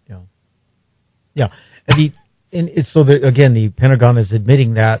adversary." Yeah. Again, the Pentagon is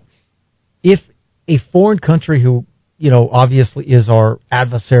admitting that if a foreign country who, obviously is our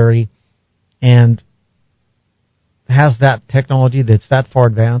adversary and has that technology that's that far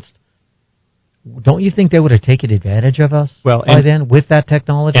advanced, don't you think they would have taken advantage of us by then with that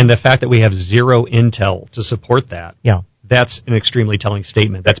technology? And the fact that we have zero intel to support that, that's an extremely telling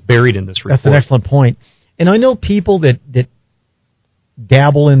statement. That's buried in this report. That's an excellent point. And I know people that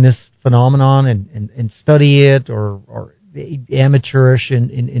dabble in this phenomenon and study it or amateurish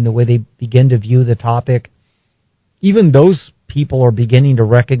in the way they begin to view the topic. Even those people are beginning to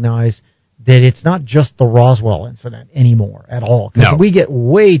recognize that it's not just the Roswell incident anymore at all. Because we get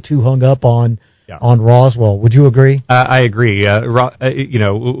way too hung up on Roswell. Would you agree? I agree.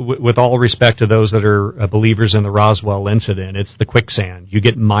 With all respect to those that are believers in the Roswell incident, it's the quicksand. You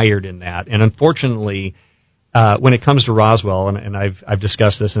get mired in that. And unfortunately, when it comes to Roswell, and I've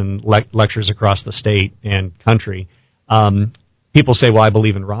discussed this in lectures across the state and country, people say, well, I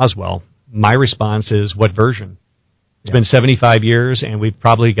believe in Roswell. My response is, what version? It's been 75 years, and we've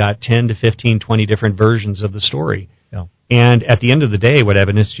probably got 10 to 15, 20 different versions of the story. Yeah. And at the end of the day, what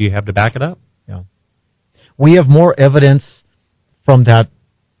evidence do you have to back it up? Yeah. We have more evidence from that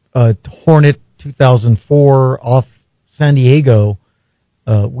Hornet 2004 off San Diego.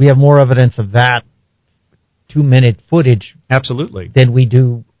 We have more evidence of that 2-minute footage. Absolutely. Than we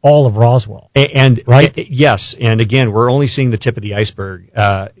do all of Roswell. Right? Yes. And again, we're only seeing the tip of the iceberg.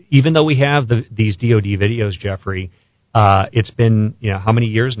 Even though we have these DoD videos, Jeffrey, it's been, how many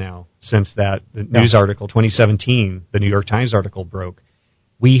years now since that news article, 2017, the New York Times article broke.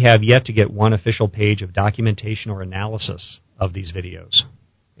 We have yet to get one official page of documentation or analysis of these videos.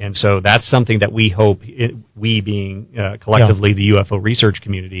 And so that's something that we hope, we being collectively the UFO research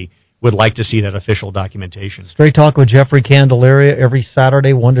community, would like to see that official documentation. Straight Talk with Jeffrey Candelaria every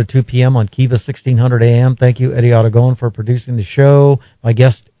Saturday, 1 to 2 p.m. on Kiva 1600 AM. Thank you, Eddy Aragon, for producing the show. My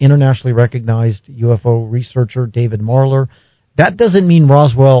guest, internationally recognized UFO researcher David Marler. That doesn't mean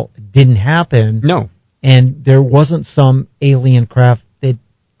Roswell didn't happen. No. And there wasn't some alien craft that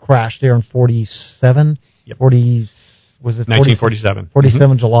crashed there in 47? Yep. 1947.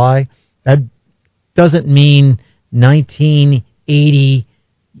 47 July. That doesn't mean 1980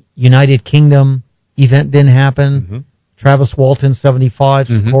 United Kingdom event didn't happen. Mm-hmm. Travis Walton, 75,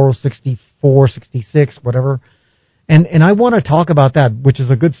 Socorro, 64, 66, whatever. And I want to talk about that, which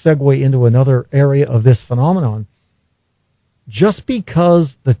is a good segue into another area of this phenomenon. Just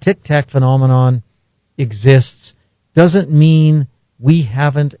because the tic-tac phenomenon exists doesn't mean we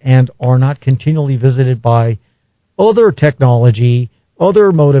haven't and are not continually visited by other technology,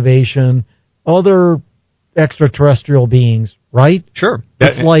 other motivation, other extraterrestrial beings, right? Sure.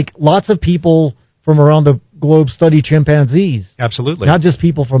 It's like lots of people from around the globe study chimpanzees. Absolutely. Not just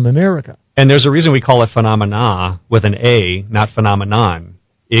people from America. And there's a reason we call it phenomena with an A, not phenomenon.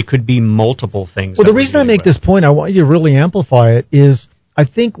 It could be multiple things. Well, the reason I make this point, I want you to really amplify it, is I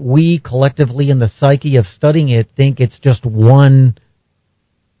think we collectively in the psyche of studying it think it's just one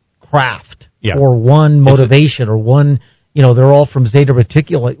craft or one motivation or one, they're all from Zeta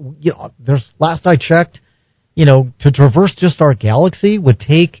Reticuli. Last I checked, to traverse just our galaxy would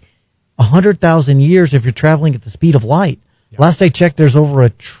take 100,000 years if you're traveling at the speed of light. Yeah. Last I checked, there's over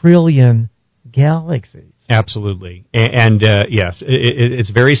 1 trillion galaxies. Absolutely. And yes,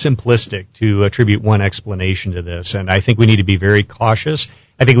 it's very simplistic to attribute one explanation to this, and I think we need to be very cautious.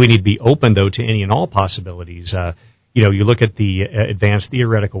 I think we need to be open, though, to any and all possibilities. You look at the advanced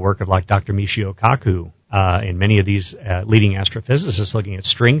theoretical work of like Dr. Michio Kaku and many of these leading astrophysicists looking at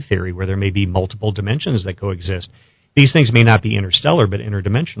string theory, where there may be multiple dimensions that coexist. These things may not be interstellar, but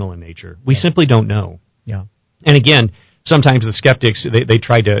interdimensional in nature. We simply don't know. Yeah. And again, sometimes the skeptics, they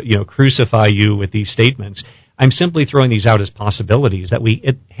try to crucify you with these statements. I'm simply throwing these out as possibilities that we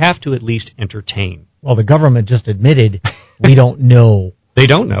have to at least entertain. Well, the government just admitted we don't know. They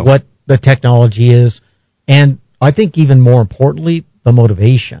don't know what the technology is, and I think even more importantly, the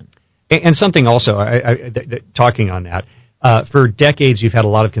motivation. And something also, talking on that, for decades you've had a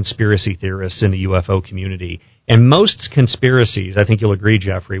lot of conspiracy theorists in the UFO community. And most conspiracies, I think you'll agree,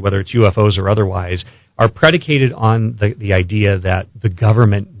 Jeffrey, whether it's UFOs or otherwise, are predicated on the idea that the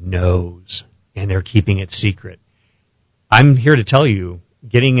government knows and they're keeping it secret. I'm here to tell you,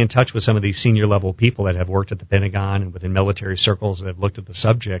 getting in touch with some of these senior level people that have worked at the Pentagon and within military circles that have looked at the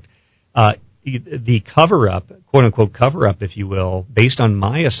subject, the cover-up, quote-unquote cover-up, if you will, based on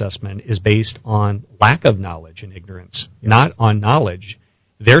my assessment, is based on lack of knowledge and ignorance, not on knowledge.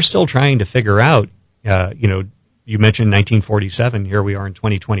 They're still trying to figure out, you mentioned 1947, here we are in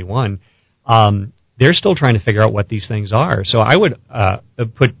 2021, they're still trying to figure out what these things are. So I would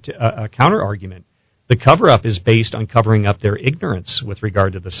put a counter-argument. The cover-up is based on covering up their ignorance with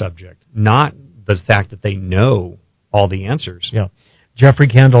regard to the subject, not the fact that they know all the answers. Yeah. Jeffrey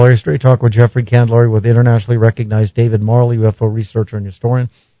Candelaria, Straight Talk with Jeffrey Candelaria, with internationally recognized David Marley, UFO researcher and historian.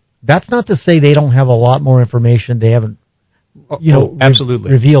 That's not to say they don't have a lot more information they haven't,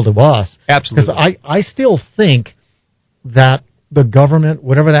 absolutely revealed to us. Absolutely. Because I still think that the government,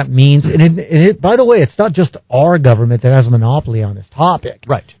 whatever that means, and it, by the way, it's not just our government that has a monopoly on this topic.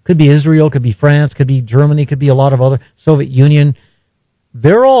 Right. Could be Israel, could be France, could be Germany, could be a lot of other, Soviet Union.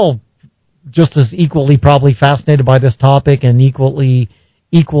 They're all just as equally probably fascinated by this topic and equally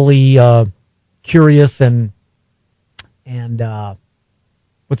curious and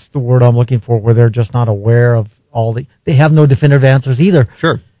what's the word I'm looking for, where they're just not aware of they have no definitive answers either.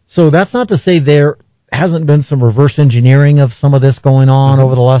 Sure. So that's not to say there hasn't been some reverse engineering of some of this going on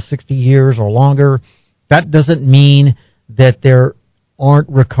over the last 60 years or longer. That doesn't mean that there aren't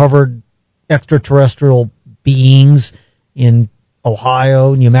recovered extraterrestrial beings in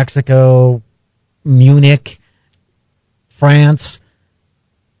Ohio, New Mexico, Munich, France.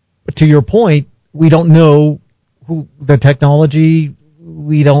 But to your point, we don't know who the technology.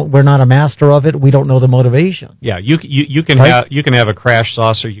 We're not a master of it. We don't know the motivation. Yeah, you can have a crash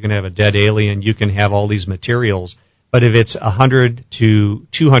saucer, you can have a dead alien, you can have all these materials, but if it's 100 to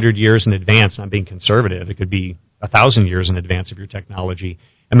 200 years in advance, not being conservative, it could be 1,000 years in advance of your technology.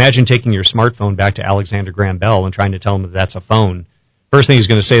 Imagine taking your smartphone back to Alexander Graham Bell and trying to tell him that that's a phone. First thing he's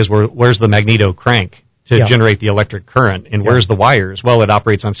going to say is, where's the magneto crank to generate the electric current, and where's the wires? Well, it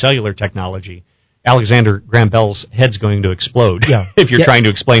operates on cellular technology. Alexander Graham Bell's head's going to explode if you're trying to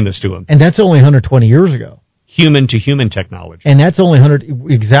explain this to him. And that's only 120 years ago. Human-to-human technology. And that's only 100,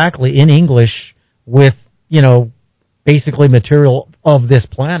 exactly, in English with, basically material of this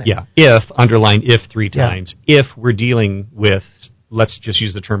planet. Yeah, underline if 3 times. If we're dealing with, let's just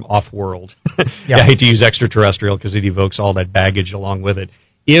use the term off-world. I hate to use extraterrestrial because it evokes all that baggage along with it.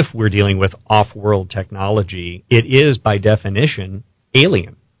 If we're dealing with off-world technology, it is, by definition,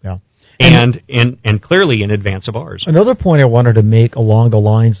 alien. Yeah. And clearly in advance of ours. Another point I wanted to make along the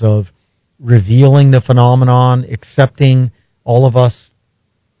lines of revealing the phenomenon, accepting all of us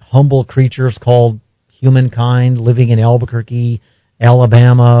humble creatures called humankind living in Albuquerque,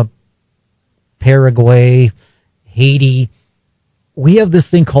 Alabama, Paraguay, Haiti. We have this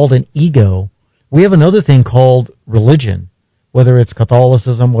thing called an ego. We have another thing called religion, whether it's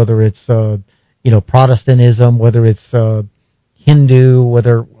Catholicism, whether it's Protestantism, whether it's Hindu,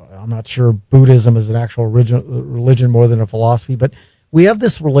 whether I'm not sure Buddhism is an actual religion more than a philosophy, but we have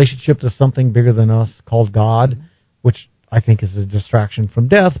this relationship to something bigger than us called God, which I think is a distraction from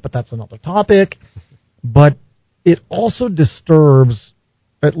death, but that's another topic. But it also disturbs,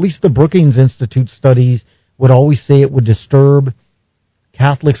 at least the Brookings Institute studies would always say it would disturb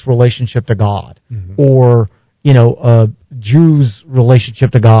Catholics' relationship to God, or, Jews' relationship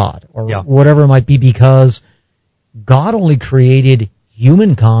to God, or whatever it might be, because God only created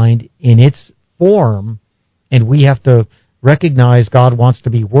humankind in its form, and we have to recognize God wants to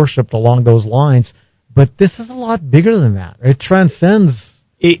be worshipped along those lines. But this is a lot bigger than that. It transcends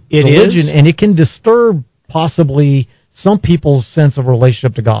religion, and it can disturb possibly some people's sense of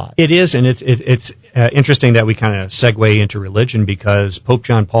relationship to God. It is, and it's interesting that we kind of segue into religion, because Pope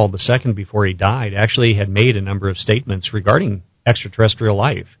John Paul II, before he died, actually had made a number of statements regarding extraterrestrial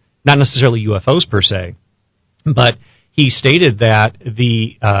life. Not necessarily UFOs per se, but he stated that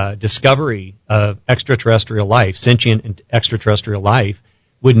the discovery of extraterrestrial life, sentient and extraterrestrial life,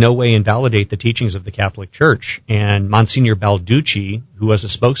 would no way invalidate the teachings of the Catholic Church. And Monsignor Balducci, who was a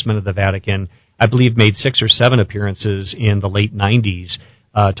spokesman of the Vatican, I believe made 6 or 7 appearances in the late 90s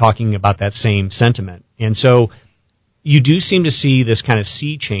talking about that same sentiment. And so you do seem to see this kind of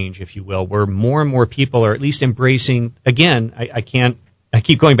sea change, if you will, where more and more people are at least embracing, again, I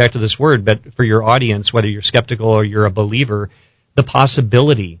keep going back to this word, but for your audience, whether you're skeptical or you're a believer, the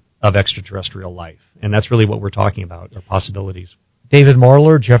possibility of extraterrestrial life. And that's really what we're talking about, are possibilities. David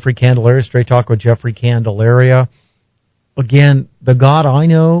Marler, Jeffrey Candelaria, Straight Talk with Jeffrey Candelaria. Again, the God I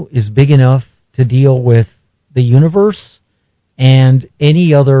know is big enough to deal with the universe and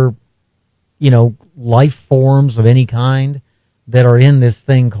any other, life forms of any kind that are in this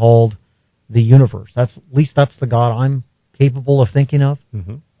thing called the universe. At least that's the God I'm capable of thinking of,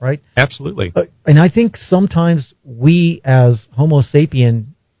 right? Absolutely. And I think sometimes we as Homo sapien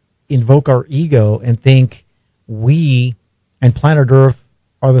invoke our ego and think we and planet Earth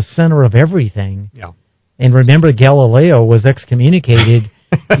are the center of everything. Yeah. And remember, Galileo was excommunicated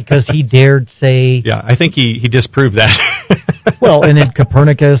because he dared say... Yeah, I think he disproved that. Well, and then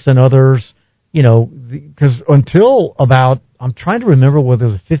Copernicus and others, because until about, I'm trying to remember whether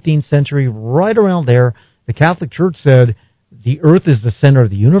it was the 15th century, right around there, the Catholic Church said the Earth is the center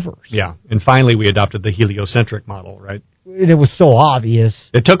of the universe. Yeah, and finally we adopted the heliocentric model, right? And it was so obvious.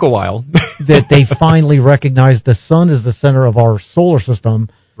 It took a while. that they finally recognized the sun is the center of our solar system.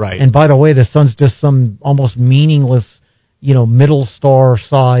 Right. And by the way, the sun's just some almost meaningless, middle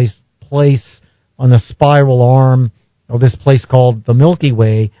star-sized place on the spiral arm of this place called the Milky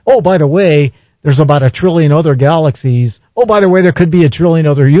Way. Oh, by the way, there's about 1 trillion other galaxies. Oh, by the way, there could be 1 trillion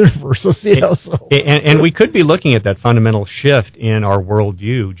other universes. And we could be looking at that fundamental shift in our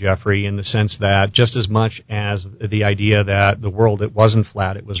worldview, Jeffrey, in the sense that just as much as the idea that the world, it wasn't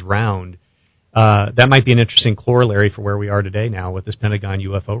flat, it was round, that might be an interesting corollary for where we are today now with this Pentagon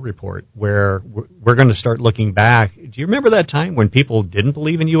UFO report, where we're going to start looking back. Do you remember that time when people didn't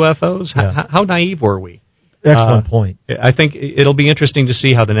believe in UFOs? Yeah. How naive were we? Excellent point. I think it'll be interesting to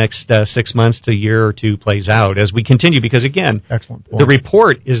see how the next 6 months to a year or two plays out as we continue, because, again, excellent point. The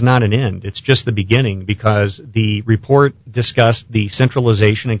report is not an end. It's just the beginning, because the report discussed the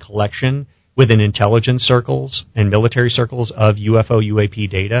centralization and collection within intelligence circles and military circles of UFO, UAP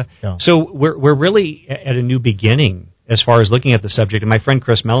data. Yeah. So we're really at a new beginning as far as looking at the subject. And my friend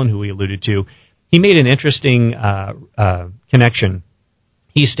Chris Mellon, who we alluded to, he made an interesting connection.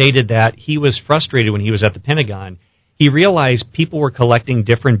 He stated that he was frustrated when he was at the Pentagon. He realized people were collecting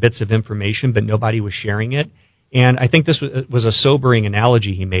different bits of information, but nobody was sharing it. And I think this was a sobering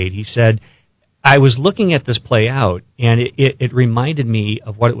analogy he made. He said, I was looking at this play out, and it reminded me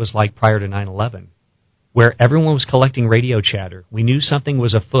of what it was like prior to 9/11, where everyone was collecting radio chatter. We knew something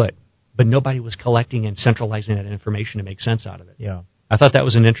was afoot, but nobody was collecting and centralizing that information to make sense out of it. Yeah. I thought that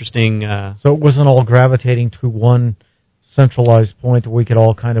was an interesting... So it wasn't all gravitating to one centralized point that we could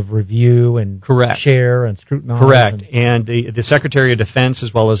all kind of review and share and scrutinize. Correct. And the Secretary of Defense,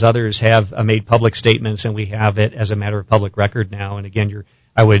 as well as others, have made public statements, and we have it as a matter of public record now. And again,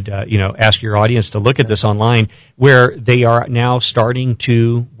 I would ask your audience to look at this online, where they are now starting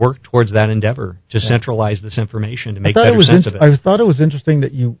to work towards that endeavor to centralize this information to make better sense of it. I thought it was interesting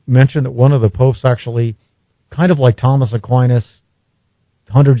that you mentioned that one of the popes actually, kind of like Thomas Aquinas,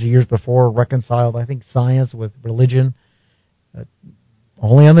 hundreds of years before, reconciled, I think, science with religion.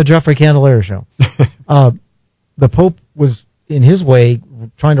 Only on the Jeffrey Candelaria Show. The Pope was, in his way,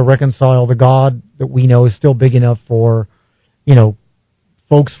 trying to reconcile the God that we know is still big enough for,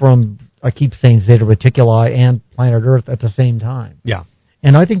 folks from, I keep saying Zeta Reticuli and planet Earth at the same time. Yeah.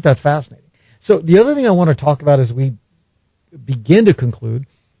 And I think that's fascinating. So the other thing I want to talk about as we begin to conclude,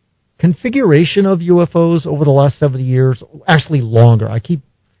 configuration of UFOs over the last 70 years, actually longer. I keep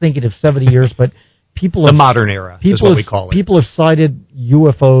thinking of 70 years, but the modern era is what we call it. People have cited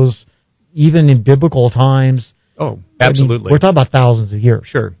UFOs even in biblical times. Oh, absolutely. We're talking about thousands of years.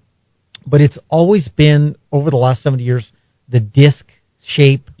 Sure. But it's always been, over the last 70 years, the disc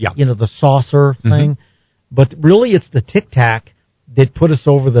shape, the saucer thing. But really it's the tic-tac that put us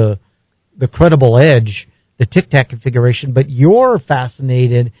over the credible edge, the tic-tac configuration. But you're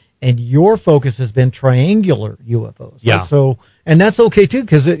fascinated, and your focus has been triangular UFOs. Yeah. Right? So, and that's okay, too,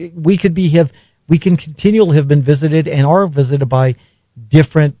 because we can continually have been visited and are visited by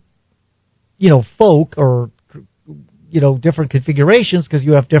different, folk or, different configurations, because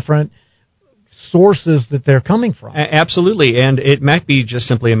you have different sources that they're coming from. Absolutely, and it might be just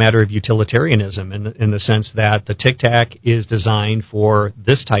simply a matter of utilitarianism in the sense that the Tic Tac is designed for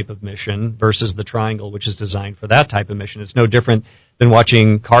this type of mission versus the Triangle, which is designed for that type of mission. It's no different than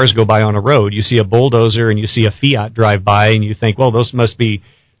watching cars go by on a road. You see a bulldozer and you see a Fiat drive by, and you think, well, those must be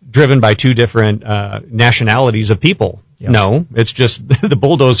driven by two different nationalities of people. Yep. No, it's just the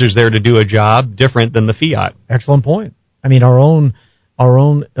bulldozer's there to do a job different than the Fiat. Excellent point. I mean, our own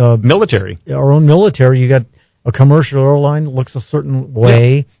military. Our own military. You got a commercial airline that looks a certain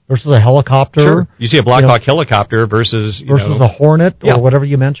way versus a helicopter. Sure. You see a Black Hawk helicopter versus a Hornet or whatever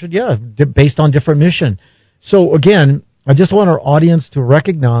you mentioned. Yeah, based on different mission. So again, I just want our audience to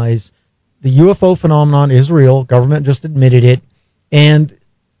recognize the UFO phenomenon is real. Government just admitted it, and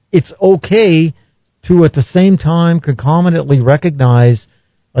it's okay to at the same time concomitantly recognize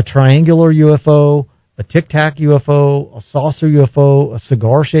a triangular UFO, a Tic Tac UFO, a saucer UFO, a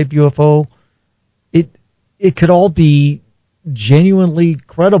cigar-shaped UFO. It could all be genuinely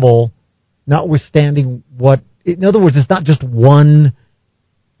credible, notwithstanding what. In other words, it's not just one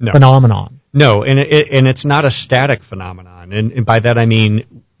phenomenon. No, and it's not a static phenomenon, and by that I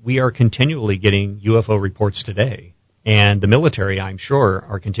mean we are continually getting UFO reports today, and the military, I'm sure,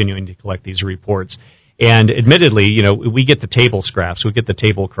 are continuing to collect these reports. And admittedly, we get the table scraps, we get the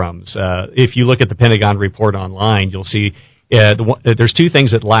table crumbs. If you look at the Pentagon report online, you'll see there's two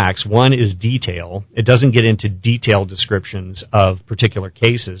things it lacks. One is detail. It doesn't get into detailed descriptions of particular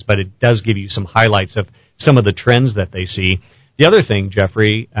cases, but it does give you some highlights of some of the trends that they see. The other thing,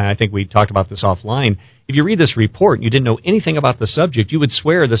 Jeffrey, and I think we talked about this offline, if you read this report and you didn't know anything about the subject, you would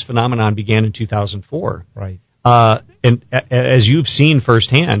swear this phenomenon began in 2004. Right. And as you've seen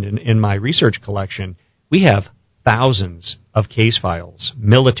firsthand in my research collection, we have thousands of case files,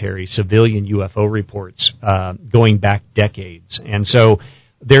 military, civilian UFO reports going back decades. And so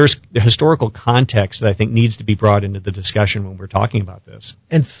there's the historical context that I think needs to be brought into the discussion when we're talking about this.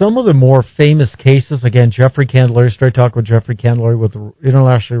 And some of the more famous cases, again, Jeffrey Candelaria, Straight Talk with Jeffrey Candelaria, with the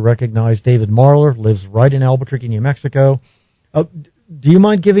internationally recognized David Marler, lives right in Albuquerque, New Mexico. Do you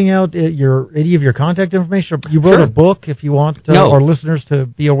mind giving out any of your contact information? You wrote a book, if you want our listeners to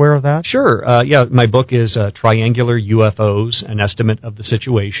be aware of that. Sure. My book is Triangular UFOs, An Estimate of the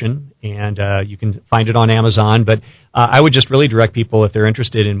Situation, and you can find it on Amazon. But I would just really direct people, if they're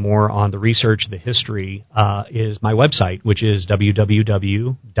interested in more on the research, the history, is my website, which is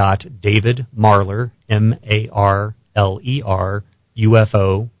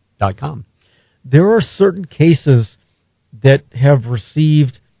www.davidmarler.com. There are certain cases that have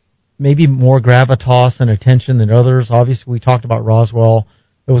received maybe more gravitas and attention than others. Obviously, we talked about Roswell.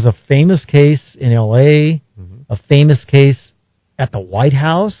 There was a famous case in L.A., a famous case at the White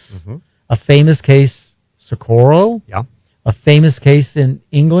House, a famous case, Socorro, a famous case in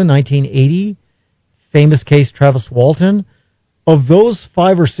England, 1980, famous case, Travis Walton. Of those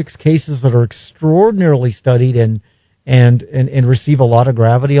 5 or 6 cases that are extraordinarily studied and receive a lot of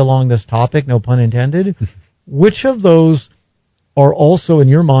gravity along this topic, no pun intended, which of those are also, in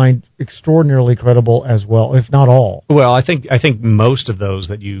your mind, extraordinarily credible as well, if not all? Well, I think most of those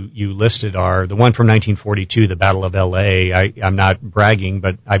that you listed are the one from 1942, the Battle of L.A. I'm not bragging,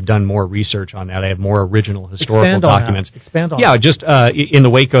 but I've done more research on that. I have more original historical documents. Expand on that. Just in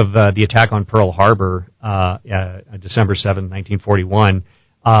the wake of the attack on Pearl Harbor, December 7th, 1941,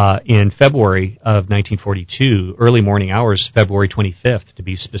 in February of 1942, early morning hours, February 25th to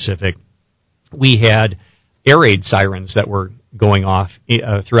be specific, we had air raid sirens that were going off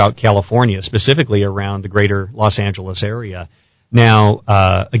throughout California, specifically around the greater Los Angeles area. Now,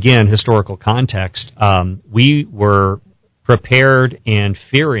 again, historical context, we were prepared and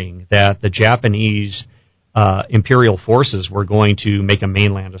fearing that the Japanese imperial forces were going to make a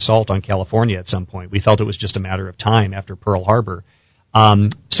mainland assault on California at some point. We felt it was just a matter of time after Pearl Harbor.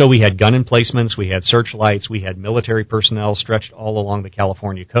 So we had gun emplacements, we had searchlights, we had military personnel stretched all along the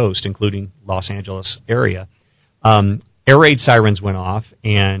California coast, including Los Angeles area. Air raid sirens went off,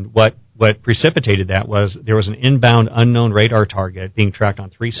 and what precipitated that was there was an inbound unknown radar target being tracked on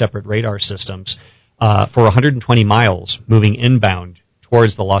 3 separate radar systems for 120 miles, moving inbound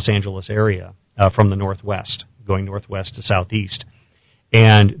towards the Los Angeles area from the northwest, going northwest to southeast.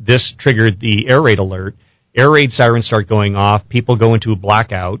 And this triggered the air raid alert. Air raid sirens start going off, people go into a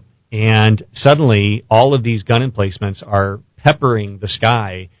blackout, and suddenly all of these gun emplacements are peppering the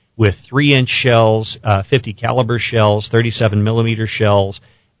sky with 3-inch shells, 50 caliber shells, 37 millimeter shells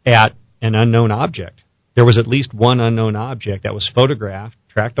at an unknown object. There was at least one unknown object that was photographed,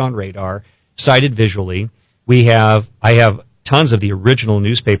 tracked on radar, sighted visually. I have tons of the original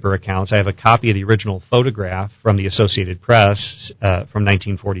newspaper accounts. I have a copy of the original photograph from the Associated Press from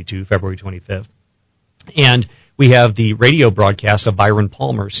 1942, February 25th. And we have the radio broadcast of Byron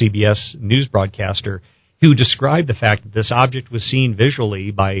Palmer, CBS news broadcaster, who described the fact that this object was seen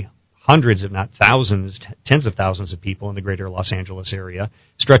visually by hundreds, if not thousands, tens of thousands of people in the greater Los Angeles area,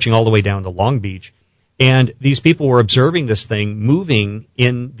 stretching all the way down to Long Beach. And these people were observing this thing moving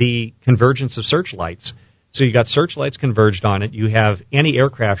in the convergence of searchlights. So you got searchlights converged on it. You have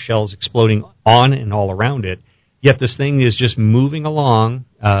anti-aircraft shells exploding on and all around it. Yet this thing is just moving along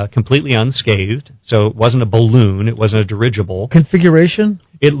completely unscathed. So it wasn't a balloon. It wasn't a dirigible. Configuration?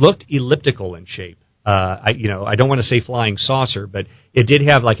 It looked elliptical in shape. I don't want to say flying saucer, but it did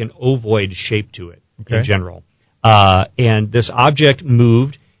have like an ovoid shape to it in general. And this object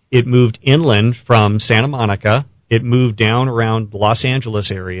moved. It moved inland from Santa Monica. It moved down around the Los Angeles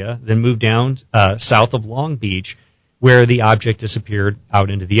area, then moved down south of Long Beach, where the object disappeared out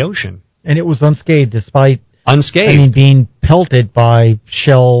into the ocean. And it was unscathed despite... Unscathed. I mean, being pelted by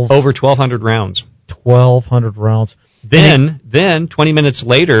shells. Over 1,200 rounds. 1,200 rounds. Then 20 minutes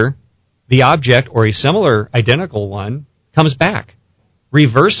later, the object, or a similar identical one, comes back,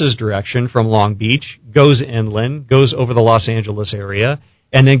 reverses direction from Long Beach, goes inland, goes over the Los Angeles area,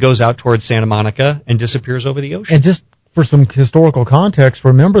 and then goes out towards Santa Monica and disappears over the ocean. And just for some historical context,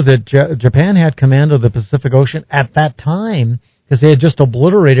 remember that Japan had command of the Pacific Ocean at that time because they had just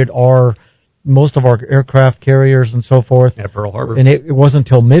obliterated most of our aircraft carriers and so forth. At Pearl Harbor. And it wasn't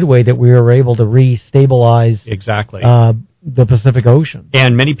until Midway that we were able to re-stabilize exactly. The Pacific Ocean.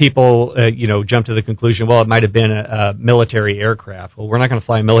 And many people, jump to the conclusion, well, it might have been a military aircraft. Well, we're not going to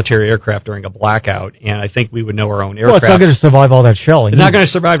fly a military aircraft during a blackout, and I think we would know our own aircraft. Well, it's not going to survive all that shelling. It's not going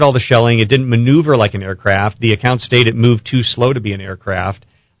to survive all the shelling. It didn't maneuver like an aircraft. The accounts state it moved too slow to be an aircraft.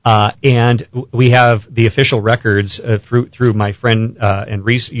 And we have the official records through my friend and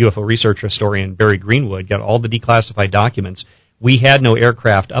UFO research historian Barry Greenwood, got all the declassified documents. We had no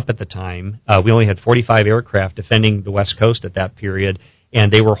aircraft up at the time. We only had 45 aircraft defending the West Coast at that period,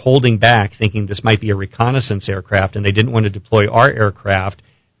 and they were holding back, thinking this might be a reconnaissance aircraft, and they didn't want to deploy our aircraft.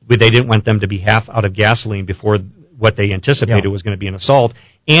 They didn't want them to be half out of gasoline before what they anticipated was going to be an assault.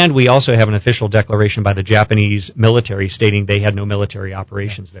 And we also have an official declaration by the Japanese military stating they had no military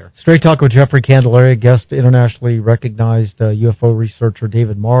operations there. Straight Talk with Jeffrey Candelaria, guest internationally recognized UFO researcher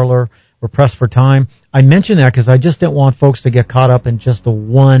David Marler. We're pressed for time. I mention that because I just didn't want folks to get caught up in just the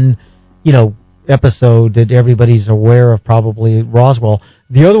one, episode that everybody's aware of, probably Roswell.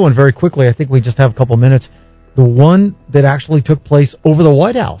 The other one, very quickly, I think we just have a couple minutes, the one that actually took place over the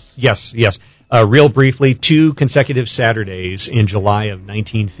White House. Yes. Real briefly, 2 consecutive Saturdays in July of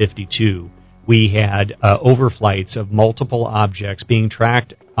 1952, we had overflights of multiple objects being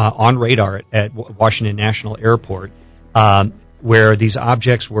tracked on radar at Washington National Airport, where these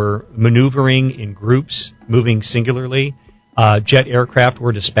objects were maneuvering in groups, moving singularly. Jet aircraft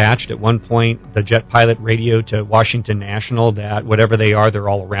were dispatched. At one point, the jet pilot radioed to Washington National that whatever they are, they're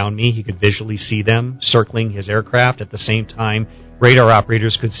all around me. He could visually see them circling his aircraft. At the same time, radar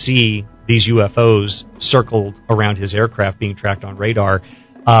operators could see these UFOs circled around his aircraft being tracked on radar.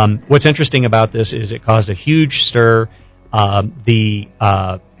 What's interesting about this is it caused a huge stir.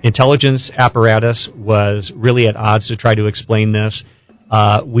 The intelligence apparatus was really at odds to try to explain this.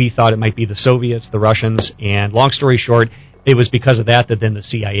 We thought it might be the Soviets, the Russians, and long story short, it was because of that then the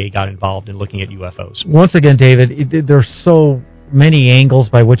CIA got involved in looking at UFOs. Once again, David, there's so many angles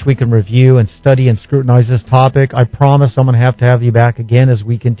by which we can review and study and scrutinize this topic. I promise I'm going to have you back again as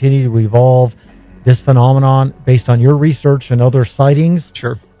we continue to evolve this phenomenon based on your research and other sightings.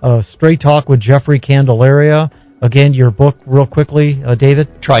 Sure. Straight Talk with Jeffrey Candelaria. Again, your book, real quickly,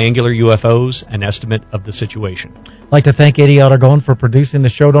 David. Triangular UFOs, An Estimate of the Situation. I'd like to thank Eddy Aragon for producing the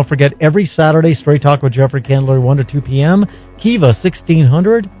show. Don't forget, every Saturday, Straight Talk with Jeffrey Candelaria, 1 to 2 p.m., Kiva,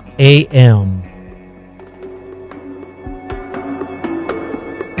 1600 a.m.